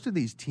 most of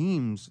these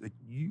teams, like,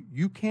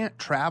 you can't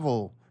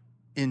travel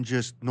in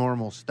just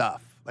normal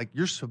stuff. Like,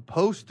 you're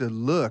supposed to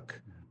look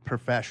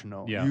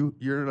professional. Yeah.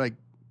 You're like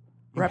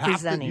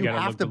representing. You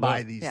have to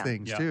buy these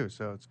things too.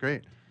 So it's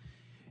great.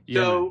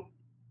 So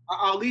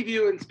I'll leave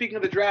you, and speaking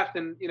of the draft,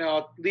 and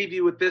I'll leave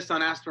you with this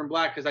on Astor and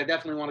Black, because I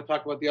definitely want to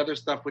talk about the other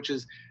stuff, which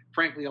is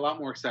frankly a lot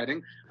more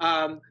exciting.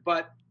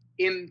 But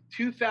in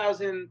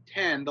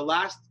 2010, the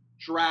last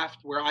draft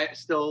where I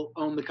still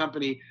own the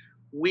company,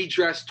 we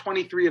dressed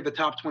 23 of the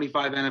top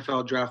 25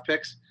 NFL draft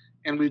picks,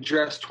 and we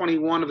dressed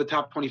 21 of the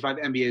top 25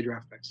 NBA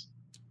draft picks.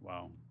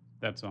 Wow,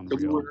 that's unreal.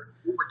 So we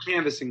were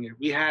canvassing it.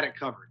 We had it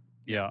covered.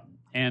 Yeah.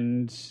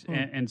 And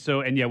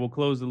we'll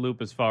close the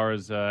loop as far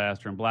as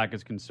Astor and Black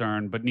is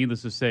concerned. But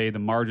needless to say, the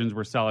margins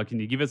were solid. Can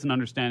you give us an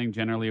understanding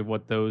generally of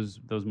what those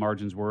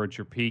margins were at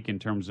your peak in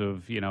terms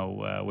of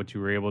what you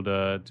were able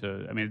to?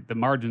 I mean, the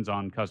margins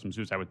on custom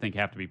suits, I would think,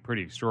 have to be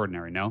pretty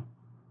extraordinary. No?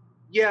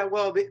 Yeah,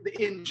 well,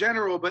 in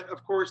general, but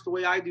of course, the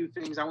way I do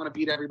things, I want to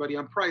beat everybody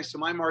on price. So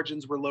my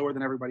margins were lower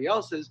than everybody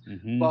else's.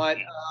 Mm-hmm. But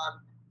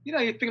you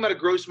think about a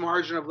gross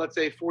margin of, let's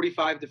say,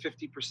 45 to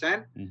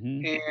 50%,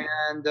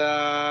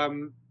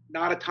 and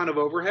not a ton of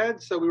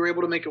overhead. So we were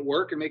able to make it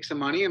work and make some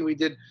money. And we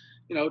did,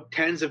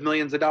 tens of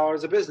millions of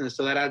dollars of business.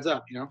 So that adds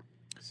up,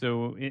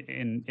 So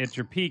at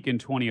your peak in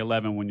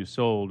 2011 when you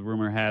sold,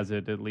 rumor has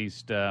it, at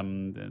least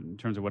in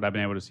terms of what I've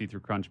been able to see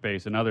through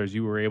Crunchbase and others,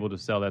 you were able to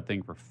sell that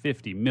thing for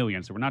 $50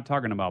 million. So we're not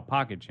talking about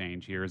pocket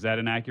change here. Is that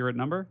an accurate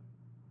number?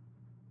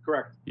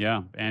 Correct.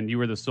 Yeah, and you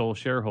were the sole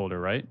shareholder,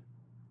 right?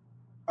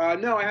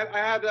 No,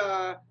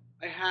 I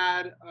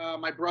had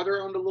my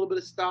brother owned a little bit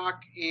of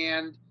stock,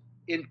 and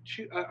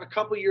a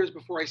couple of years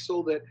before I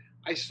sold it,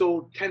 I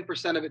sold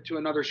 10% of it to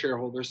another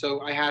shareholder.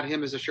 So I had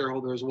him as a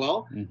shareholder as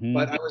well,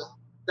 but I was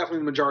definitely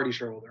the majority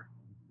shareholder.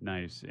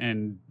 Nice.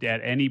 And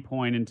at any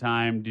point in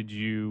time, did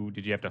you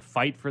have to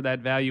fight for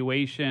that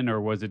valuation,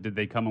 or did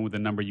they come in with a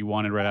number you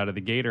wanted right out of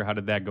the gate, or how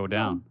did that go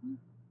down?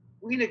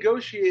 We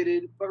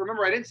negotiated, but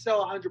remember, I didn't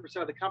sell 100%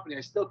 of the company.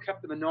 I still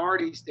kept the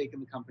minority stake in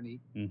the company,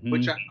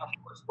 which of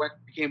course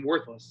became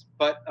worthless.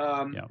 But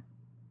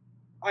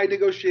I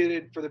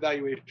negotiated for the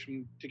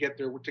valuation to get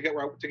there, to get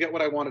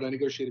what I wanted. I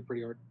negotiated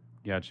pretty hard.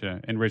 Gotcha.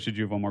 And Rich, did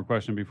you have one more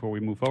question before we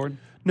move forward?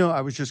 No,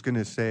 I was just going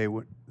to say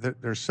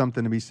there's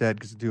something to be said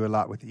because I do a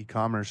lot with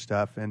e-commerce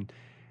stuff, and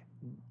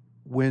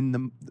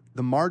when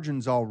the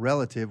margin's all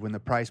relative, when the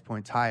price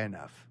point's high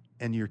enough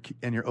and your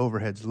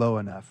overhead's low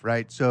enough,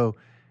 right? So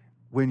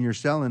when you're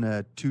selling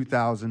a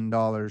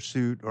 $2,000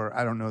 suit, or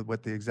I don't know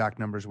what the exact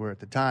numbers were at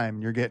the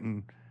time, you're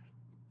getting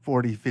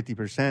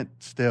 40-50%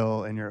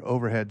 still, and your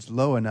overhead's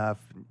low enough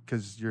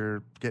because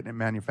you're getting it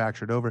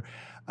manufactured over.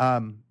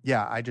 That's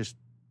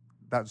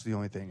the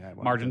only thing I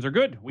want. Margins are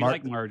good. We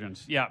like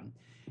margins. Yeah.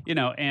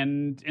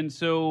 And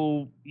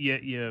so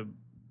you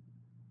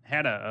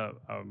had a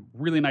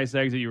really nice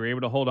exit. You were able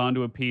to hold on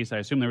to a piece. I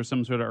assume there was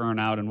some sort of earn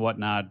out and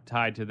whatnot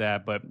tied to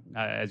that, but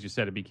as you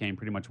said, it became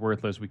pretty much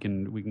worthless. We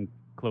can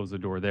close the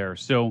door there.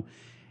 So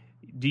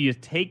do you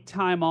take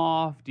time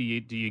off? Do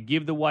you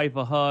give the wife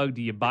a hug?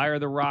 Do you buy her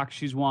the rock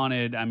she's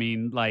wanted? I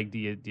mean, like, do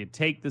you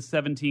take the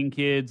 17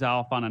 kids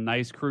off on a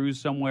nice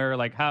cruise somewhere?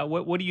 Like,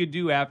 what do you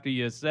do after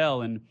you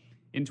sell? And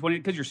in 20,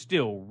 because you're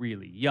still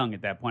really young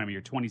at that point. I mean,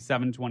 you're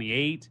 27,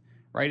 28,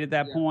 right at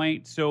that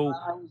point. So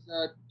I was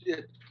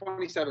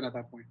 27 at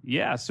that point.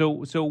 Yeah.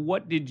 So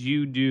what did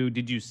you do?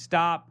 Did you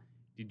stop?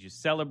 Did you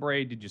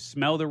celebrate? Did you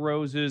smell the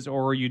roses,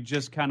 or are you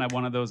just kind of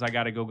one of those I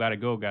gotta go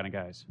kind of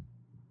guys?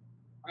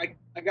 I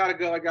gotta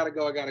go.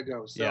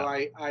 So yeah.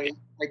 I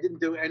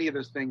didn't do any of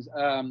those things.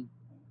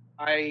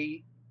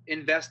 I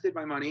invested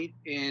my money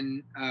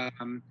in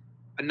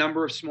a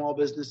number of small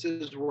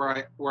businesses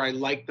where I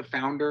liked the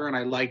founder and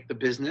I liked the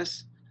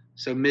business.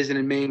 So Mizzen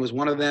and Main was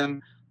one of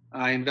them.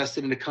 I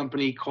invested in a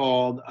company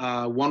called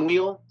One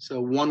Wheel.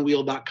 So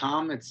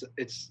onewheel.com.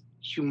 It's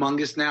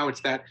humongous now. It's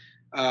that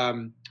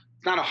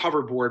it's not a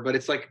hoverboard, but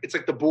it's like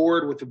the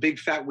board with the big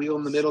fat wheel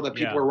in the middle that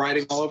people are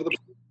riding all over the place.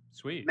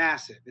 Sweet.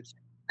 Massive. It's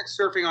like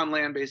surfing on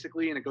land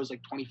basically, and it goes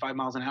like 25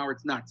 miles an hour.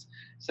 It's nuts.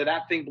 So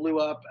that thing blew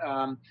up.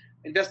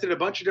 Invested in a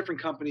bunch of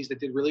different companies that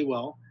did really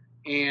well,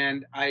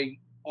 and I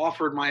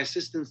offered my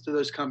assistance to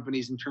those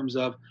companies in terms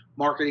of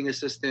marketing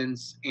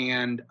assistance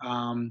and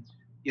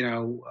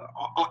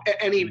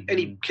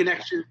any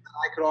connections that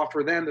I could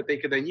offer them that they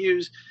could then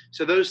use.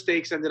 So those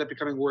stakes ended up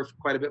becoming worth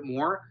quite a bit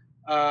more.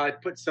 I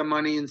put some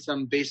money in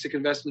some basic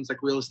investments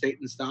like real estate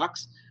and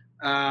stocks,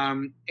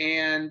 and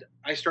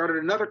I started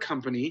another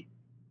company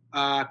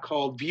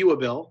called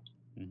Viewable,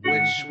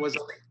 which was a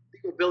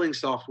legal billing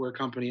software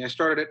company. I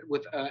started it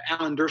with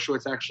Alan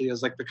Dershowitz actually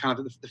as like the kind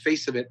of the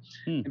face of it,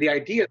 and the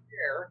idea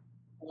there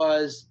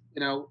was,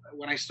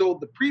 when I sold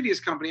the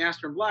previous company,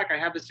 Astor and Black, I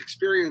had this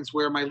experience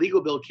where my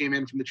legal bill came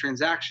in from the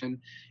transaction,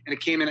 and it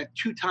came in at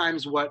 2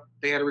 times what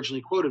they had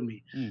originally quoted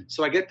me.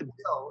 So I get the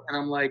bill, and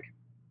I'm like,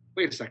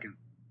 wait a second.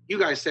 You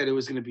guys said it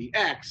was going to be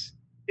X.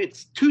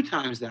 It's 2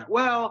 times that.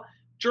 Well,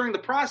 during the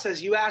process,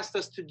 you asked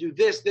us to do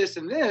this, this,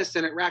 and this,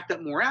 and it racked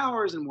up more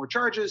hours and more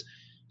charges.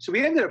 So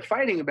we ended up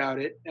fighting about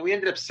it, and we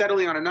ended up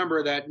settling on a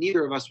number that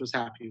neither of us was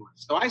happy with.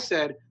 So I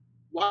said,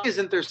 why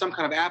isn't there some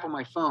kind of app on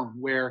my phone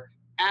where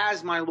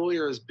as my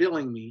lawyer is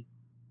billing me,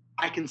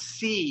 I can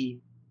see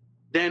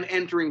them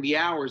entering the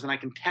hours, and I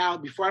can tell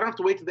before I don't have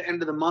to wait to the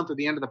end of the month or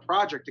the end of the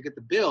project to get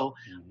the bill.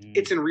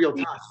 It's in real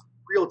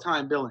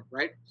time billing,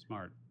 right?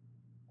 Smart.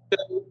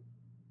 So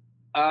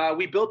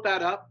we built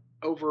that up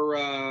over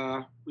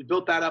a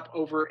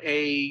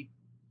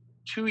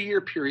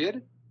 2-year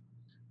period.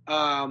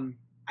 I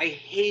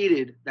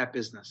hated that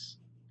business.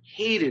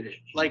 Hated it.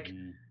 Like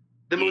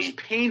the most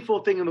painful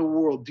thing in the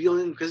world,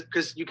 dealing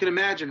because you can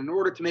imagine, in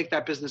order to make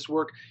that business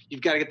work,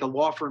 you've got to get the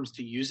law firms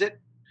to use it.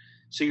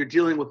 So you're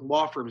dealing with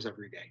law firms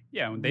every day.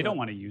 Yeah, they don't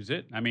want to use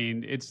it. I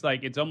mean, it's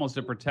almost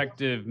a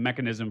protective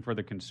mechanism for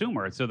the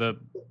consumer. So the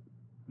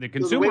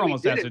consumer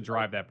almost has to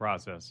drive that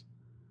process.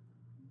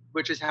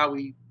 Which is how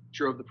we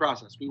drove the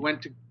process. We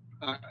went to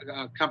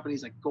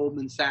companies like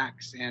Goldman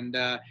Sachs and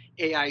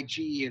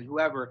AIG and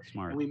whoever,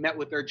 and we met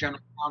with their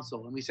general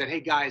counsel, and we said, "Hey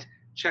guys,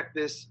 check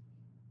this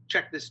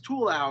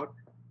tool out.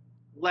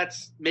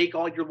 Let's make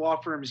all your law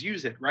firms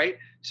use it." Right.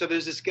 So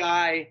there's this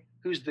guy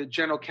who's the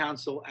general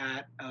counsel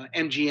at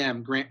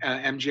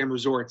MGM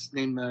Resorts.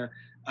 Name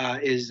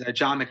is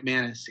John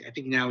McManus. I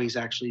think now he's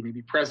actually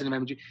maybe president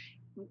of MGM.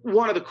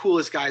 one of the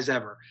coolest guys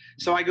ever.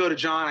 So I go to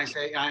John, I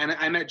say, and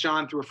I met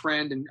John through a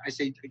friend, and I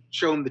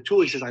show him the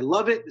tool. He says, I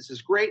love it. This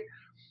is great.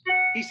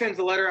 He sends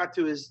a letter out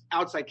to his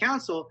outside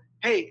counsel.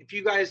 Hey, if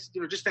you guys,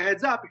 just a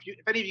heads up, if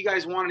any of you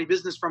guys want any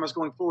business from us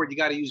going forward, you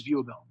got to use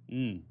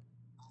Viewable.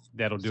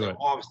 That'll do it.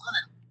 All of a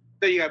sudden,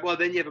 then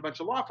you have a bunch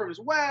of law firms.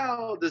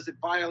 Well, does it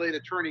violate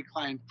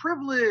attorney-client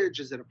privilege?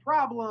 Is it a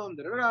problem?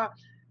 Da, da, da.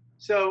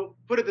 So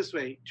put it this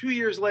way, 2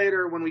 years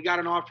later, when we got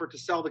an offer to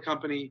sell the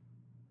company,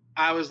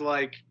 I was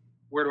like,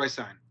 where do I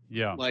sign?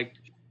 Yeah. Like,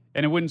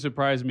 and it wouldn't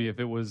surprise me if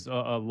it was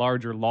a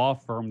larger law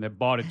firm that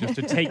bought it just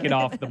to take it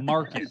off the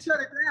market.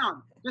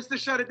 Just to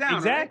shut it down.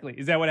 Exactly. Right?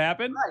 Is that what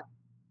happened? Right.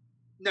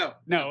 No.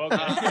 Okay.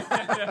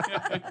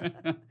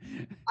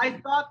 I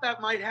thought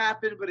that might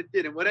happen, but it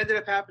didn't. What ended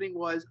up happening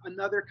was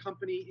another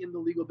company in the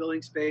legal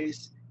billing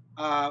space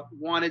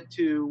wanted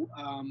to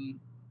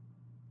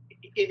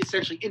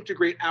essentially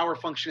integrate our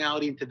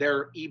functionality into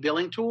their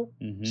e-billing tool.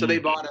 Mm-hmm. So they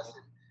bought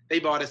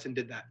us and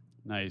did that.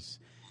 Nice.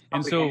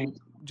 And so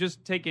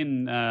just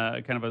taking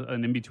kind of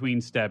an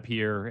in-between step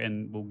here,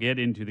 and we'll get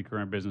into the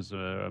current business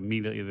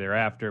immediately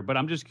thereafter, but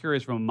I'm just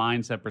curious from a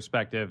mindset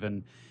perspective.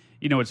 And,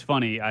 it's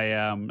funny,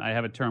 I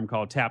have a term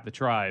called tap the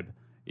tribe,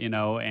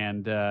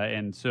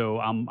 and so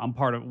I'm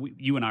part of,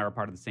 you and I are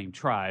part of the same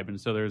tribe.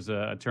 And so there's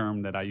a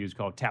term that I use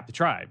called tap the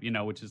tribe,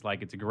 which is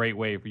like, it's a great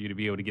way for you to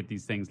be able to get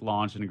these things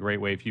launched and a great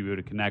way for you to be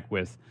able to connect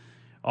with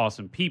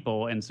awesome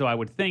people. And so I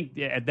would think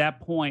at that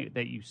point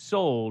that you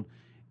sold,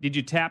 did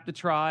you tap the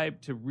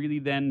tribe to really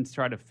then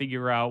try to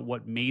figure out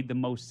what made the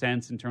most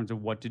sense in terms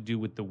of what to do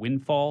with the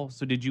windfall?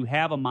 So did you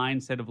have a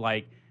mindset of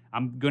like,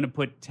 I'm going to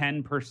put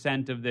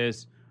 10% of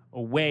this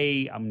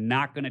away. I'm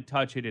not going to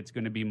touch it. It's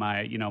going to be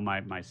my,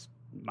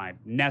 my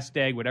nest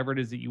egg, whatever it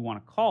is that you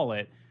want to call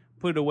it.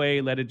 Put it away,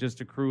 let it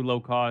just accrue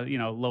low cost,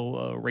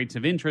 low rates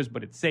of interest,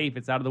 but it's safe,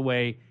 it's out of the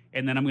way.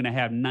 And then I'm going to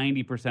have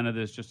 90% of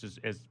this just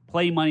as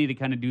play money to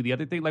kind of do the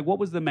other thing. Like, what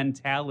was the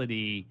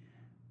mentality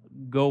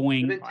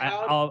going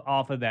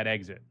off of that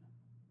exit?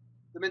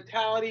 My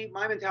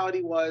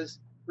mentality was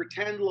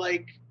pretend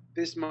like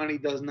this money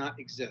does not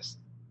exist.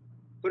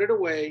 Put it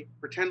away,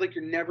 pretend like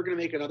you're never going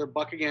to make another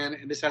buck again,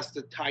 and this has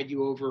to tide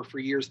you over for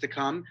years to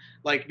come.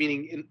 Like,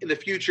 meaning in the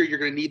future, you're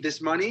going to need this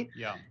money.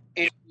 Yeah.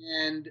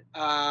 And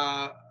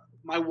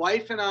my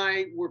wife and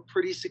I were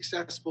pretty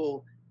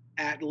successful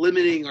at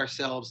limiting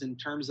ourselves in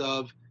terms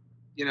of,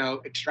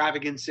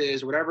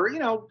 extravagances or whatever.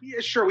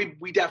 Sure,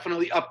 we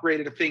definitely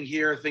upgraded a thing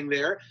here, a thing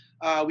there.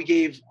 We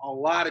gave a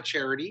lot of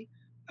charity.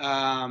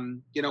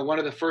 One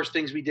of the first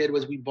things we did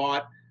was we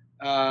bought,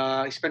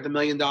 I spent $1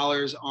 million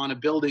on a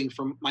building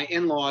from my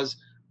in-laws,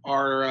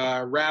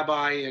 our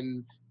rabbi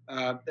and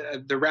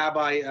the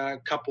rabbi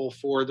couple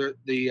for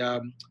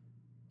the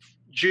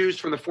Jews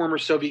from the former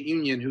Soviet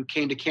Union who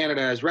came to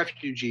Canada as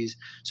refugees.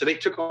 So they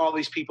took all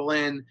these people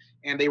in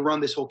and they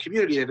run this whole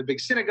community. They have a big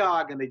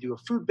synagogue and they do a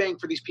food bank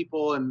for these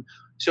people. And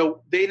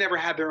so they never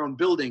had their own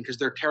building because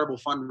they're terrible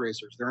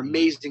fundraisers. They're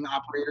amazing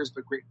operators,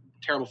 but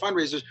terrible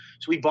fundraisers.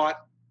 So we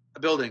bought a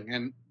building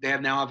and they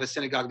now have a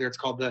synagogue there. It's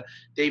called the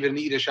David and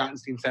Ida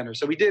Schottenstein Center.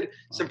 So we did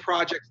some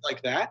projects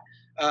like that.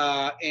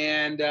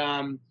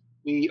 And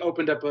we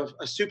opened up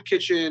a soup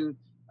kitchen.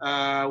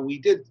 We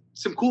did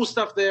some cool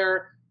stuff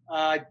there.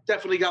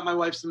 Definitely got my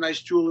wife some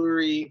nice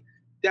jewelry.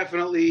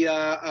 Definitely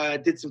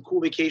did some cool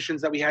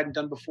vacations that we hadn't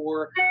done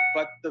before,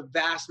 but the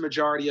vast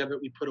majority of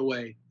it we put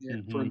away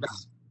for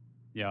investment.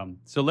 Yeah.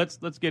 So let's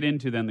get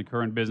into then the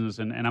current business,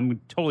 and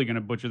I'm totally going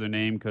to butcher the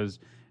name because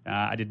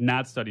I did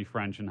not study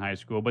French in high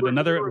school. But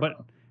but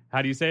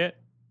how do you say it?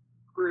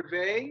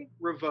 Privé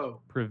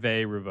Revaux.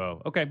 Privé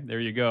Revaux. Okay, there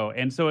you go.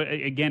 And so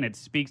again, it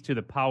speaks to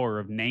the power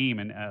of name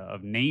and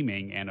of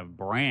naming and of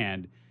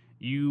brand.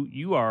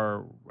 You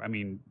are, I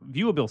mean,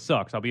 Viewable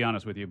sucks, I'll be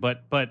honest with you,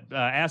 but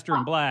Astor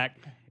and Black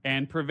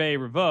and Privé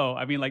Revaux,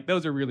 I mean, like,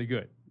 those are really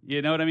good.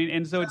 You know what I mean?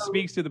 And so it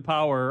speaks to the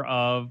power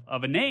of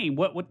a name.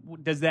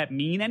 What does that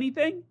mean?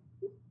 Anything?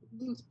 It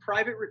means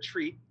private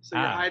retreat. So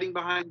you're hiding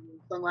behind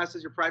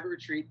sunglasses, your private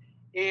retreat.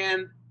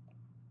 And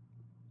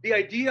the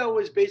idea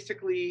was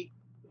basically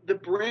the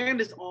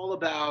brand is all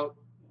about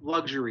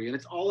luxury, and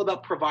it's all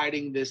about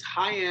providing this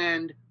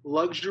high-end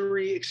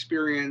luxury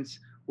experience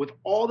with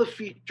all the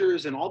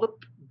features and all the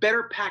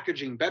better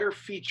packaging, better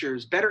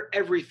features, better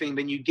everything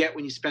than you get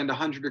when you spend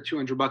 $100 or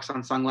 $200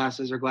 on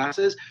sunglasses or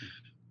glasses.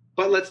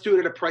 But let's do it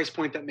at a price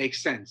point that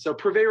makes sense. So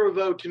Privé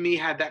Revaux to me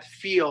had that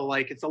feel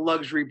like it's a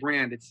luxury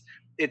brand.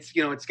 It's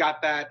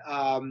got that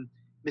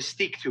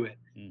mystique to it.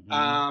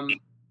 Mm-hmm.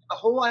 The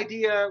whole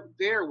idea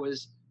there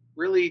was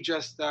really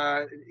just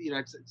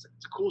it's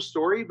a cool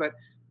story, but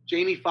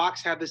Jamie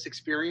Foxx had this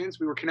experience.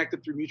 We were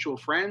connected through mutual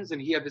friends,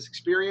 and he had this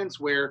experience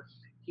where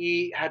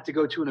he had to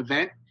go to an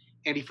event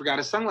and he forgot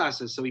his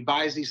sunglasses. So he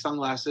buys these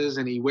sunglasses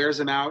and he wears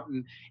them out,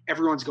 and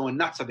everyone's going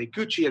nuts. Are they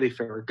Gucci? Are they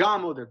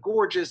Ferragamo? They're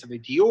gorgeous. Are they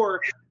Dior?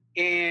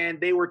 And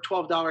they were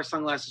 $12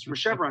 sunglasses from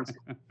Chevron.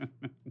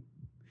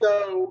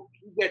 So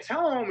he gets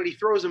home and he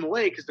throws them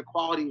away because the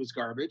quality was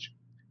garbage.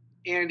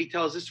 And he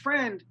tells his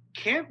friend,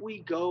 can't we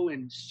go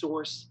and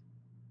source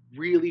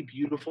really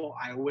beautiful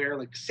eyewear,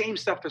 like the same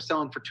stuff they're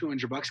selling for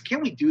 $200.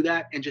 Can't we do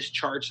that and just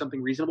charge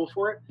something reasonable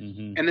for it?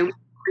 Mm-hmm. And then we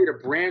create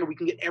a brand, we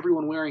can get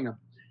everyone wearing them.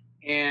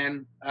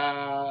 And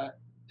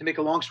to make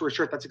a long story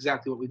short, that's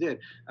exactly what we did.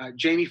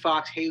 Jamie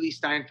Foxx, Haley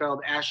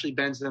Steinfeld, Ashley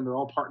Benson, they're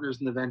all partners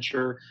in the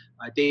venture.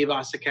 Dave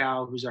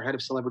Osikow, who's our head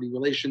of celebrity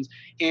relations.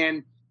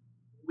 And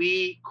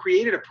we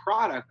created a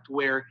product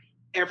where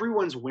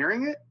everyone's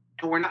wearing it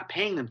and we're not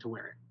paying them to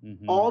wear it.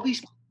 Mm-hmm. All these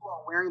people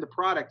are wearing the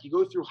product. You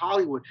go through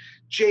Hollywood,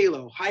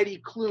 J-Lo, Heidi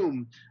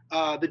Klum,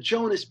 the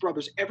Jonas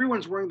Brothers,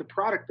 everyone's wearing the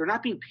product. They're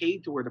not being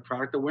paid to wear the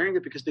product. They're wearing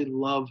it because they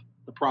love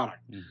the product.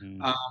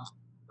 Mm-hmm.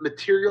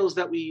 Materials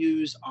that we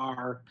use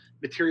are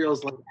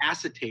materials like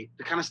acetate,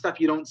 the kind of stuff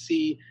you don't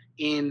see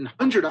in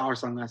 $100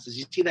 sunglasses.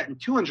 You see that in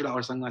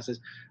 $200 sunglasses,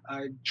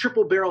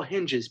 triple barrel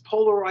hinges,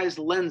 polarized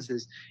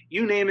lenses,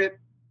 you name it,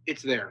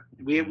 it's there.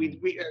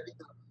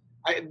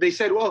 They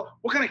said, well,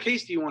 what kind of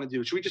case do you want to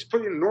do? Should we just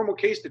put it in a normal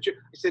case? I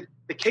said,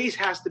 the case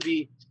has to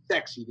be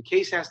sexy. The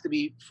case has to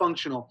be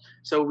functional.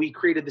 So we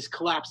created this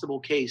collapsible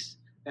case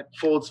that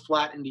folds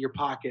flat into your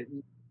pocket.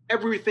 And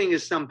everything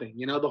is something,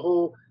 you know, the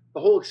whole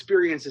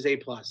experience is A+.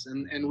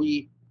 And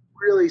we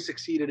really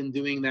succeeded in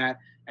doing that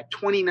at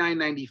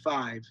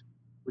 $29.95,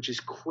 which is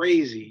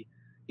crazy.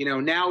 You know,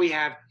 now we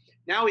have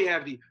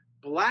the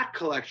Black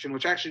collection,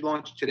 which actually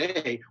launched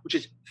today, which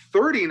is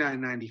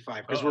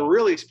 $39.95 because we're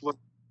really exploring,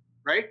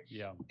 right?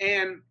 Yeah.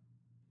 And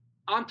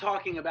I'm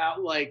talking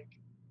about like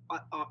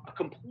a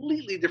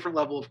completely different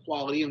level of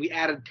quality, and we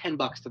added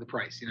 $10 to the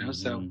price, you know.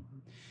 Mm-hmm.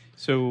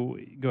 So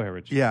go ahead,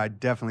 Rich. Yeah, I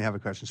definitely have a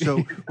question.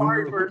 So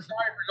sorry for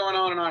going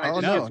on and on. Oh,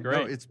 no, no, it's great.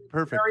 no, it's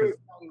perfect. Very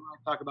exciting when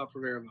I talk about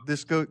Favero.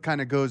 This kind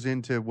of goes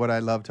into what I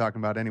love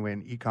talking about anyway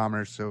in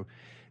e-commerce. So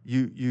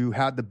you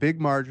had the big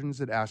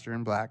margins at Astor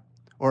and Black,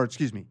 or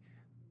excuse me,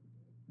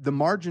 the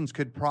margins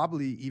could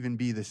probably even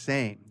be the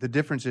same. The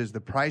difference is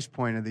the price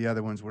point of the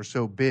other ones were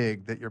so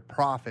big that your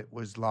profit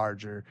was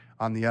larger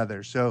on the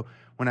other. So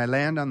when I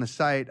land on the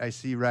site, I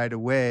see right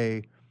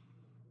away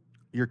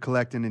you're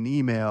collecting an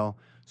email.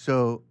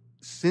 So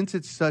since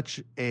it's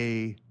such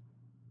a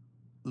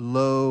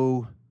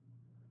low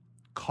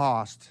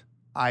cost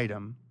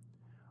item,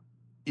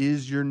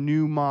 is your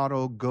new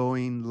model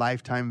going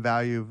lifetime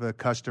value of a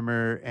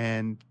customer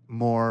and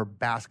more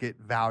basket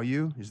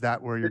value? Is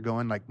that where you're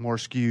going? Like more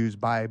SKUs,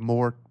 buy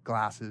more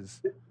glasses?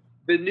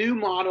 The new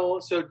model,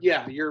 so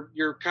yeah,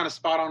 you're kind of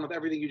spot on with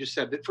everything you just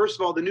said. But first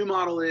of all, the new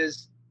model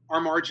is our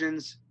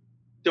margins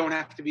don't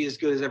have to be as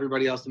good as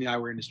everybody else in the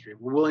eyewear industry.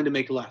 We're willing to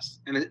make less.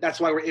 And that's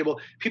why we're able,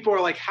 people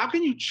are like, how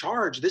can you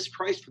charge this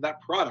price for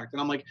that product?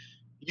 And I'm like,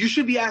 you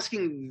should be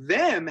asking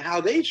them how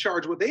they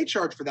charge what they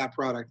charge for that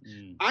product.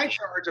 I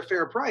charge a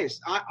fair price.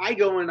 I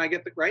go and I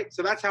get the right.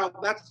 So that's how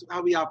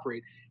we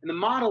operate. And the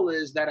model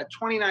is that at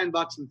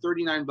 $29 and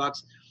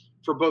 $39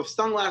 for both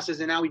sunglasses,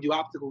 and now we do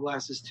optical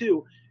glasses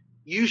too,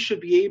 you should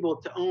be able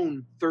to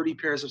own 30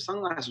 pairs of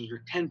sunglasses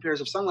or 10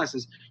 pairs of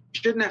sunglasses. You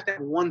shouldn't have to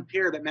have one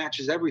pair that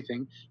matches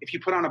everything. If you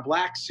put on a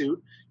black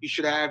suit, you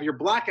should have your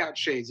blackout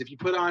shades. If you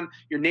put on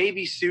your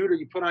navy suit or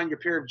you put on your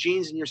pair of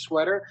jeans and your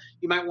sweater,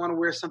 you might want to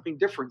wear something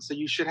different. So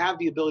you should have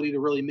the ability to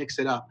really mix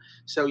it up.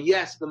 So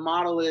yes, the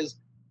model is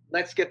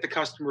let's get the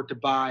customer to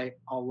buy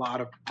a lot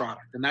of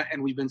product.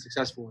 And we've been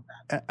successful with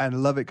that. I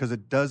love it because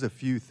it does a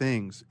few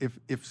things.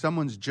 If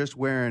someone's just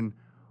wearing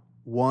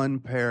one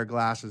pair of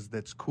glasses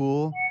that's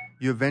cool,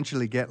 you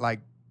eventually get like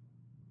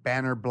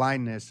banner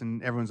blindness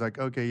and everyone's like,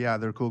 okay, yeah,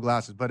 they're cool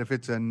glasses. But if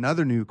it's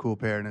another new cool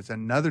pair and it's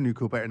another new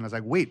cool pair, and I was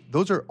like, wait,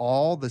 those are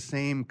all the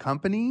same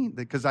company?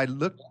 Because I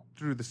looked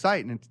through the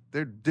site and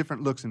they're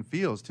different looks and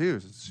feels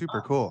too. So it's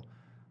super cool.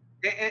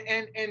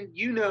 And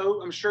you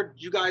know, I'm sure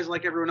you guys,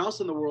 like everyone else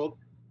in the world,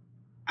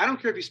 I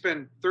don't care if you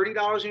spend $30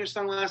 on your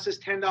sunglasses,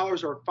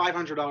 $10 or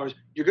 $500,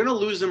 you're going to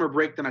lose them or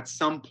break them at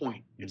some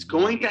point. It's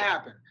going to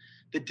happen.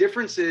 The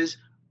difference is,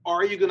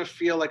 are you going to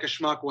feel like a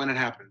schmuck when it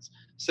happens?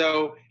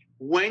 So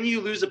when you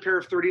lose a pair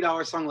of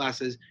 $30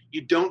 sunglasses, you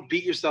don't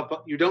beat yourself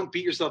up. You don't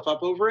beat yourself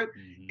up over it.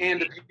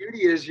 And the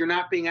beauty is you're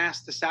not being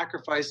asked to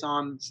sacrifice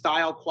on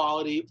style,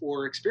 quality,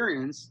 or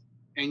experience.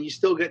 And you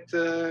still get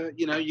to,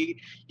 you know, you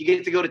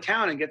get to go to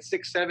town and get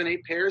 6, 7,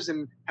 8 pairs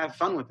and have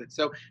fun with it.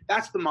 So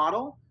that's the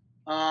model.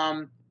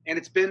 And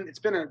it's been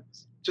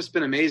just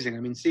been amazing. I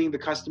mean, seeing the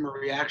customer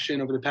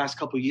reaction over the past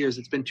couple of years,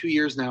 it's been 2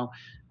 years now,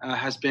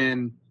 has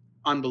been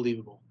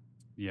unbelievable.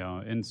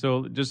 Yeah, and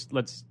so just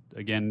let's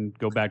again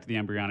go back to the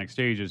embryonic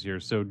stages here.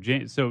 So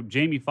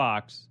Jamie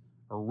Foxx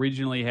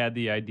originally had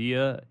the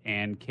idea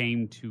and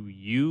came to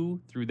you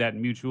through that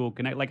mutual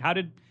connect. Like how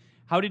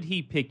did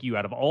he pick you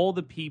out of all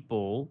the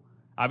people?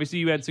 Obviously,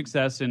 you had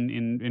success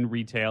in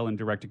retail and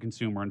direct to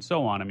consumer and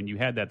so on. I mean, you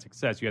had that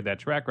success, you had that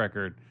track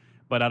record.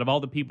 But out of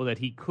all the people that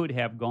he could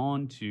have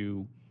gone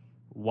to,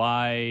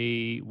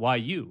 why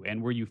you?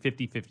 And were you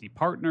 50-50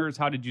 partners?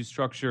 How did you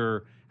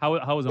structure?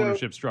 How was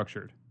ownership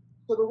structured?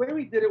 So the way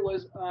we did it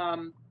was,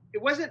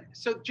 it wasn't,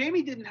 so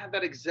Jamie didn't have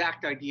that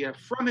exact idea.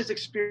 From his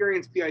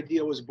experience, the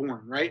idea was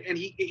born, right? And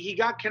he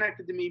got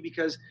connected to me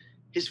because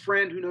his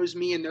friend who knows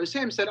me and knows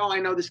him said, "Oh, I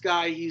know this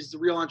guy. He's the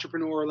real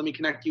entrepreneur. Let me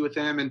connect you with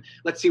him, and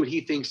let's see what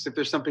he thinks if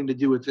there's something to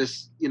do with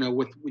this,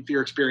 with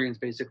your experience,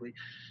 basically."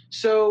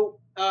 So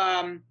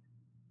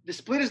the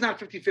split is not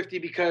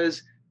 50-50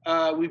 because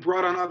we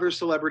brought on other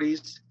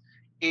celebrities,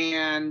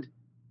 and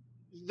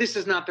this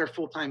is not their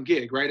full-time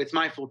gig, right? It's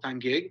my full-time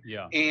gig.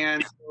 Yeah.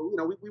 And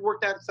so, we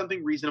worked out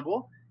something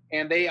reasonable,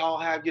 and they all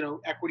have,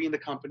 equity in the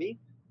company.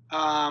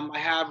 I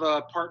have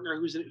a partner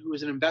who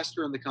is an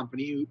investor in the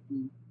company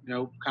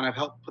who kind of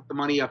helped put the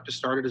money up to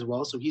start it as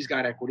well. So he's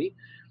got equity.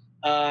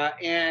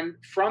 And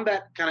from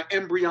that kind of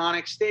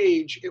embryonic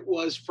stage, it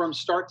was from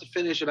start to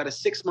finish about a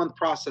 6-month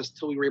process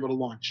till we were able to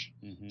launch.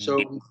 Mm-hmm.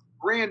 So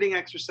branding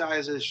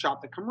exercises,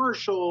 shot the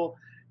commercial,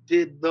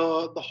 did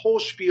the whole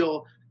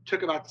spiel.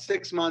 Took about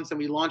 6 months, and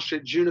we launched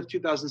it June of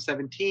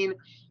 2017.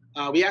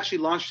 We actually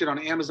launched it on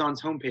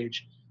Amazon's homepage.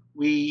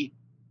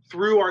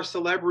 Through our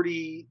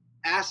celebrity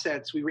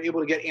assets, we were able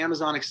to get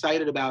Amazon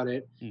excited about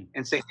it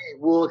and say, "Hey,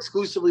 we'll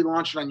exclusively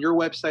launch it on your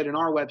website and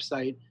our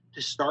website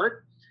to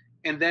start."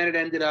 And then it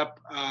ended up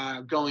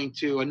going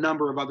to a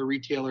number of other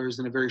retailers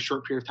in a very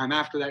short period of time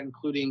after that,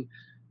 including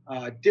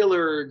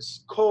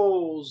Dillard's,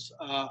 Kohl's,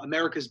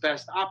 America's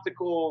Best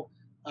Optical,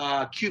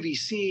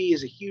 QVC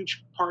is a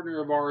huge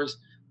partner of ours.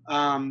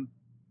 I'll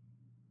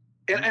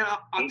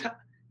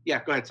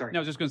yeah, go ahead. Sorry. No,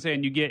 I was just going to say,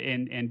 and you get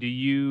and do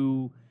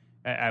you?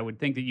 I would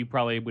think that you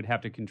probably would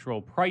have to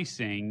control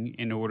pricing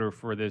in order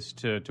for this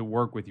to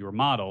work with your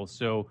model.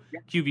 So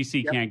yep.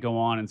 QVC yep. can't go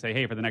on and say,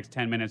 "Hey, for the next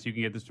 10 minutes, you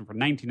can get this one for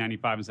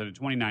 $19.95 instead of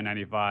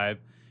 $29.95."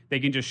 They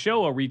can just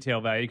show a retail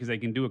value because they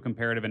can do a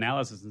comparative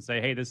analysis and say,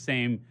 "Hey, this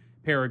same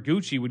pair of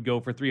Gucci would go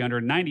for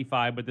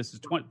 $395, but this is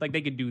 $20." Like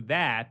they could do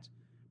that,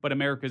 but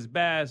America's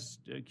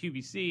Best,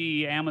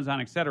 QVC,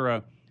 Amazon,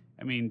 etc.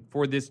 I mean,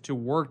 for this to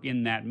work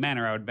in that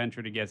manner, I would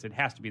venture to guess it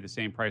has to be the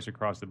same price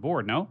across the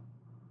board. No,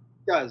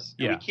 it does.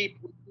 Yeah. And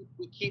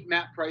we keep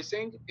MAP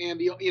pricing,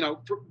 and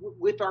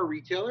with our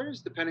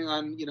retailers, depending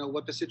on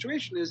what the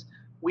situation is,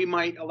 we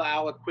might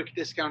allow a quick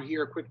discount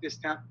here, a quick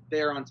discount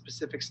there on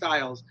specific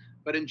styles.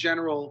 But in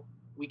general,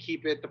 we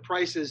keep it. The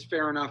price is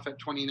fair enough at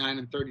 $29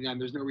 and $39.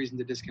 There's no reason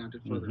to discount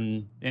it further.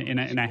 Mm-hmm.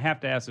 And I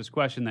have to ask this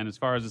question then, as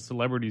far as the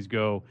celebrities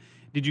go.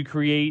 Did you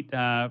create,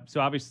 so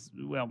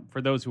obviously, well,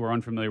 for those who are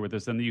unfamiliar with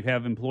this, then you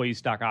have employee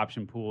stock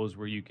option pools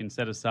where you can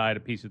set aside a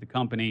piece of the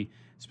company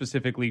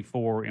specifically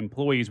for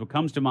employees. What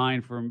comes to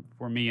mind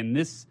for me in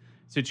this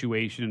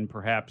situation,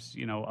 perhaps,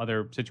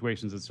 other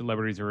situations that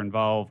celebrities are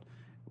involved,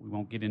 we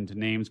won't get into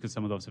names because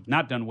some of those have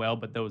not done well,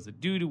 but those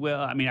that do well,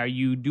 I mean, are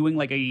you doing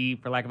like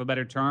for lack of a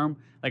better term,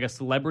 like a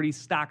celebrity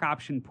stock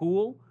option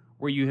pool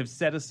where you have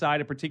set aside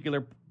a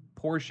particular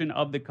portion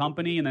of the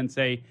company and then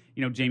say,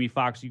 Jamie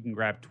Foxx, you can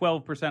grab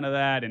 12% of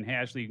that, and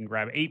Ashley, you can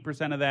grab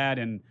 8% of that,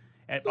 and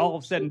at all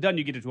said and done,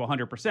 you get it to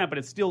 100%, but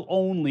it's still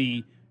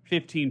only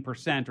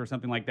 15% or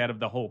something like that of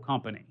the whole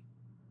company.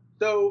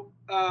 So,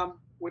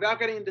 without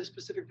getting into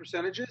specific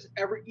percentages,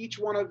 each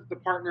one of the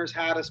partners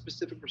had a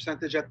specific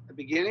percentage at the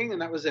beginning,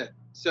 and that was it.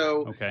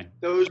 So okay.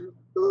 Those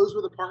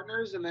were the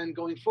partners, and then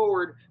going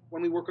forward,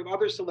 when we work with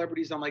other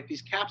celebrities on like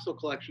these capsule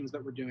collections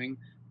that we're doing,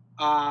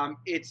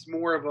 it's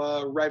more of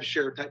a rev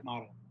share type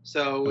model.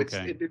 So it's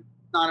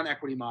not an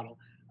equity model.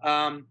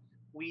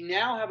 We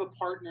now have a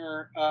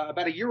partner.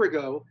 About a year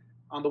ago,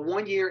 on the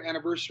 1-year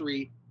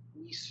anniversary,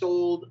 we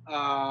sold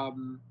a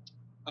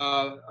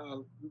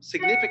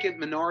significant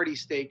minority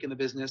stake in the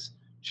business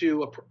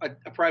to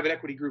a private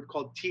equity group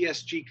called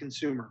TSG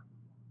Consumer.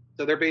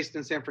 So they're based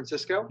in San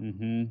Francisco.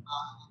 Mm-hmm.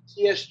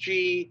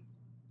 TSG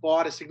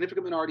bought a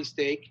significant minority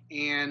stake,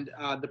 and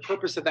the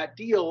purpose of that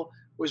deal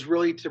was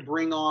really to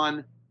bring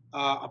on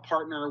a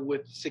partner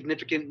with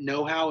significant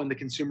know-how in the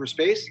consumer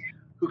space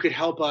who could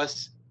help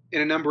us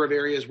in a number of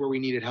areas where we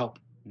needed help.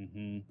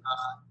 Mm-hmm.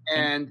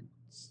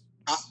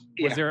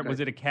 Was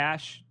it a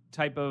cash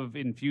type of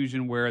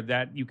infusion where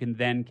that you can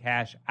then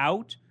cash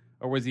out,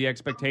 or was the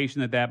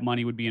expectation that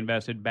money would be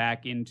invested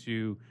back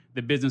into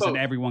the business and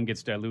everyone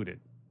gets diluted?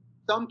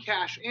 Some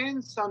cash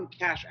in, some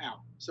cash out.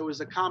 So it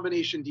was a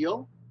combination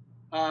deal.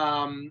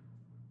 And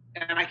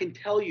I can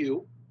tell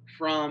you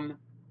from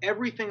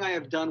everything I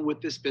have done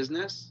with this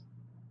business,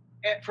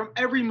 from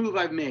every move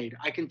I've made,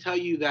 I can tell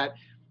you that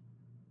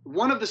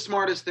one of the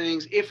smartest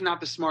things, if not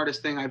the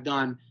smartest thing I've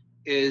done,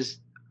 is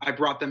I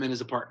brought them in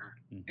as a partner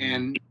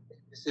and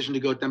decision to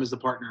go with them as a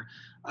partner.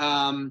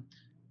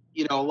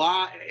 A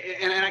lot,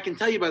 and I can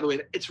tell you, by the way,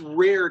 it's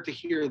rare to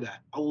hear that.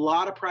 A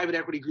lot of private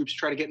equity groups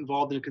try to get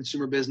involved in a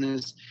consumer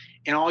business,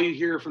 and all you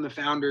hear from the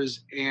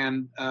founders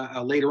and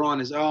later on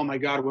is, "Oh my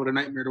God, what a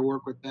nightmare to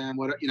work with them."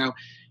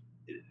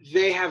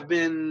 They have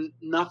been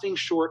nothing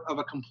short of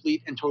a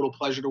complete and total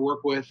pleasure to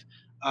work with.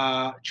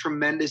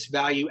 Tremendous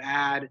value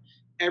add.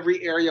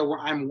 Every area where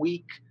I'm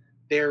weak,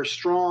 they're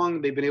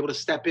strong. They've been able to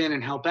step in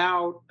and help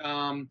out.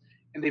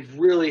 And they've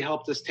really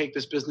helped us take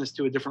this business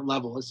to a different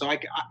level. And so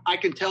I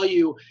can tell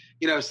you,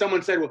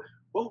 someone said,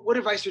 well, what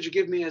advice would you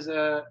give me as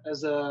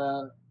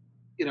a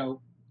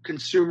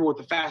consumer with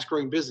a fast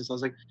growing business? I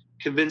was like,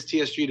 convince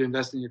TSG to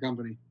invest in your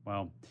company.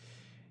 Wow.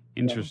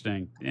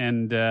 Interesting.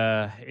 And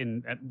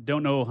I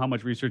don't know how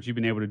much research you've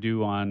been able to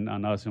do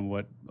on us and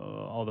what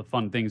all the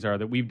fun things are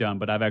that we've done,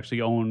 but I've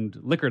actually owned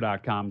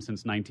liquor.com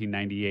since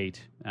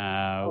 1998,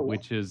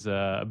 which is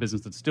a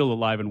business that's still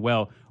alive and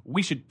well.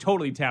 We should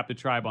totally tap the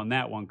tribe on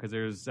that one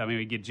because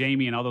we get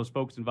Jamie and all those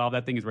folks involved.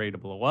 That thing is ready to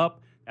blow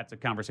up. That's a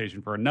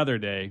conversation for another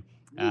day.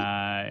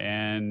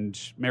 And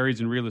Mary's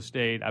in real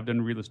estate. I've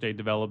done real estate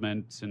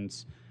development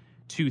since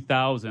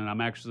 2000. I'm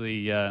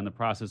actually in the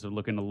process of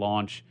looking to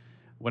launch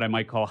what I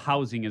might call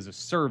housing as a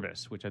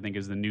service, which I think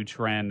is the new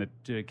trend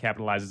that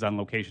capitalizes on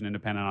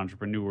location-independent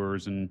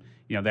entrepreneurs and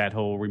that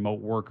whole remote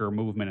worker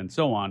movement and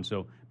so on.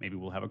 So maybe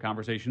we'll have a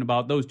conversation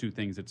about those two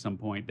things at some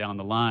point down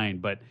the line.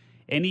 But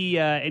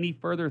any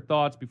further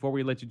thoughts before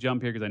we let you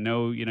jump here? Because I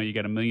know you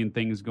got a million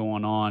things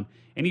going on.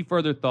 Any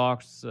further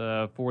thoughts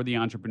for the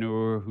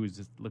entrepreneur who's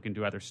just looking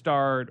to either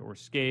start or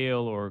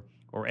scale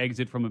or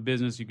exit from a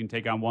business? You can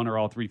take on one or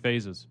all three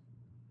phases.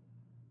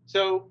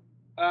 So.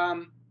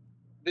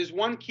 There's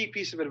one key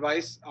piece of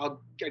advice I'd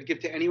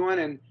give to anyone,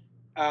 and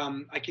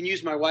I can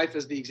use my wife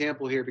as the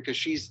example here because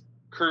she's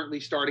currently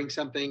starting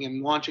something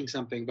and launching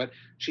something, but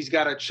she's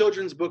got a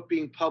children's book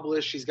being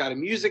published. She's got a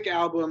music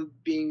album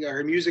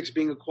her music's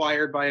being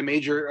acquired by a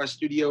major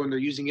studio and they're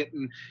using it.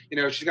 And,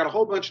 she's got a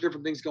whole bunch of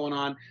different things going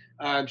on.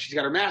 She's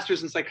got her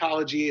master's in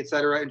psychology, et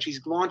cetera. And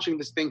she's launching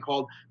this thing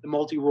called the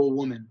Multi-Role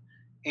Woman.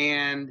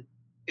 And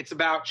it's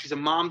about, she's a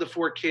mom to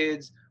 4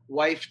 kids,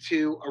 wife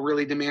to a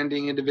really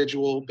demanding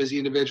individual, busy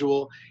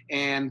individual,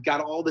 and got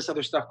all this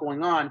other stuff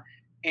going on.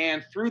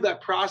 And through that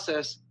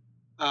process,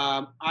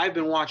 I've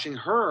been watching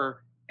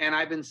her and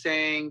I've been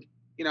saying,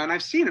 and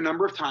I've seen a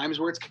number of times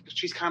where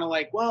she's kind of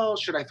like, well,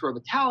 should I throw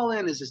the towel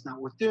in? Is this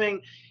not worth doing?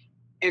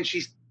 And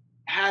she's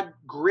had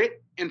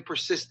grit and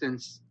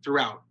persistence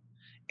throughout.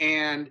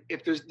 And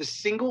if there's the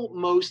single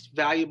most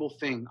valuable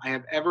thing I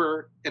have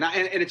ever, and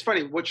it's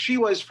funny, what she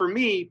was for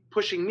me,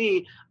 pushing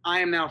me, I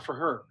am now for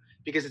her.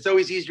 Because it's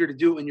always easier to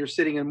do it when you're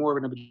sitting in more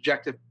of an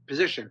objective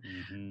position.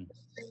 Mm-hmm.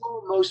 The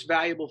single most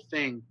valuable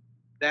thing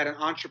that an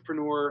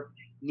entrepreneur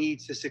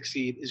needs to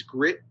succeed is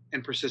grit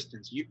and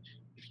persistence.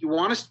 If you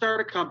want to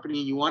start a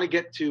company, you want to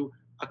get to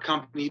a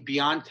company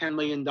beyond $10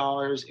 million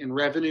in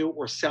revenue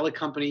or sell a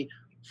company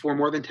for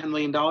more than $10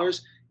 million,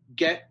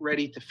 get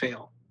ready to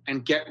fail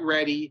and get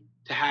ready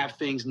to have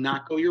things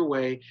not go your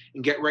way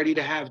and get ready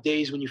to have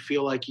days when you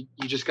feel like you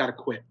just got to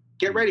quit.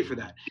 Get ready for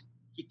that.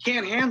 You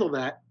can't handle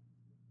that.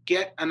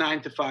 Get a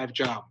 9-to-5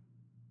 job.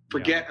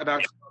 Forget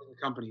about starting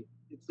a company.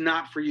 It's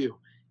not for you.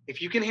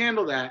 If you can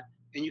handle that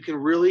and you can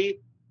really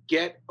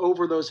get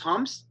over those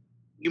humps,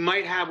 you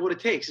might have what it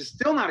takes. It's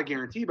still not a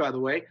guarantee, by the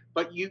way,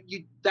 but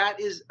that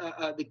is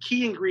the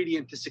key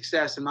ingredient to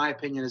success, in my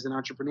opinion, as an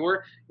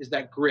entrepreneur, is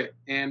that grit.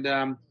 And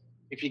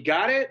if you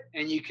got it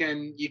and you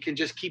can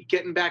just keep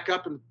getting back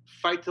up and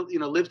fight to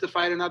live to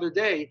fight another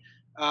day,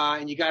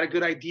 and you got a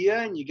good idea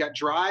and you got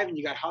drive and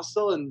you got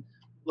hustle and a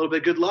little bit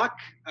of good luck,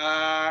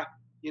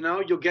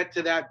 you'll get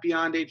to that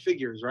beyond 8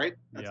 figures, right?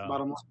 That's the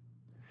bottom line.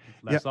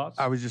 Last thoughts?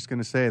 I was just going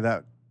to say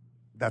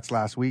that's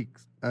last week.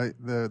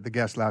 The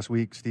guest last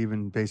week,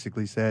 Stephen,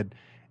 basically said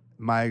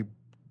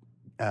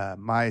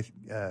advice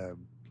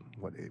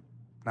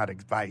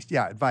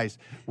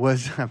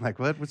was, I'm like,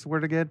 what's the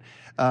word again?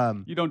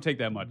 You don't take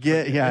that much.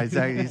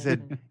 Exactly. He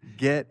said,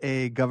 get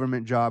a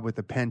government job with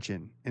a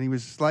pension. And he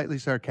was slightly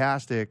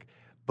sarcastic,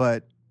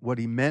 but what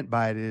he meant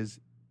by it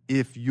is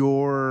if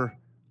you're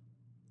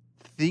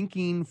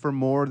thinking for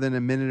more than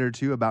a minute or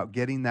two about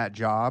getting that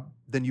job,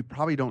 then you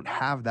probably don't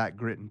have that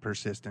grit and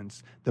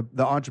persistence.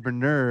 The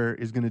entrepreneur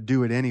is going to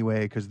do it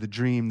anyway because the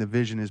dream, the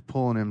vision is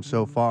pulling him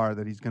so far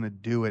that he's going to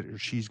do it or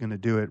she's going to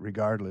do it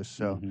regardless.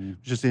 So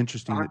it's just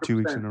interesting 100%. That 2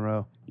 weeks in a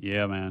row.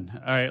 Yeah,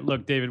 man. All right,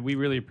 look, David, we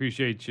really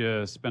appreciate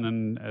you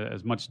spending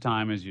as much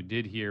time as you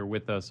did here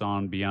with us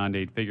on Beyond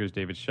 8 Figures,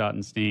 David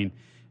Schottenstein.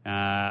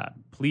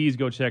 Please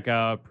go check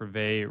out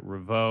Privé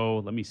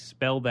Revaux. Let me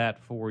spell that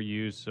for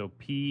you. So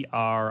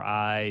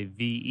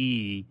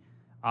PRIVEREVAUX.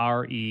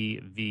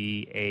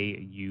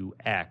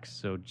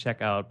 So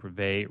check out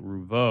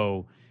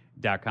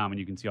PrivéRevaux.com and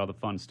you can see all the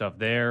fun stuff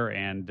there.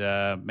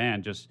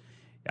 And just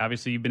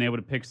obviously you've been able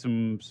to pick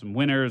some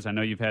winners. I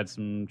know you've had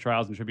some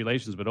trials and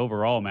tribulations, but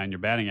overall, man, your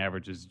batting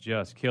average is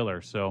just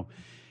killer. So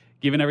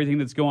given everything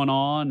that's going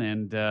on,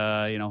 and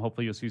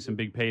hopefully you'll see some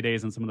big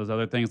paydays and some of those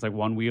other things like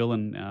One Wheel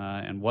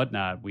and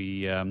whatnot.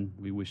 We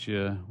wish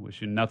you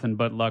nothing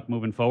but luck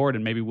moving forward,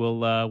 and maybe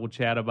we'll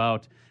chat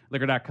about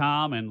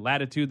liquor.com and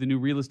Latitude, the new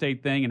real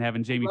estate thing, and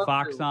having Jamie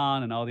Foxx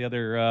on and all the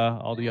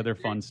other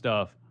fun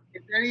stuff.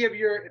 If any of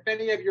your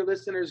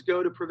listeners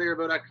go to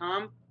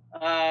PrivéRevaux.com,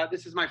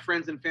 this is my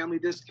friends and family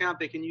discount.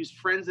 They can use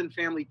friends and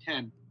family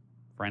 10.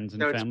 Friends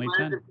and family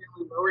 10. Friends and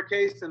family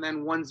lowercase and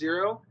then 10.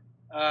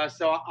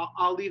 So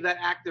I'll leave that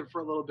active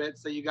for a little bit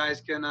so you guys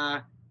can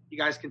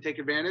take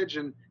advantage,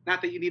 and not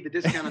that you need the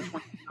discount on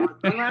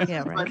 $20.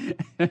 Yeah, right.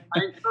 But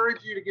I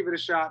encourage you to give it a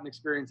shot and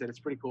experience it. It's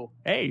pretty cool.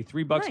 Hey,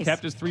 $3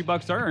 kept is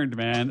 $3 earned,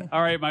 man.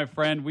 All right, my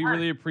friend, we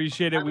really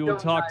appreciate it. We will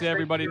talk to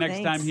everybody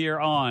next time here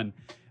on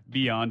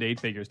Beyond 8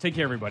 Figures. Take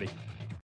care, everybody.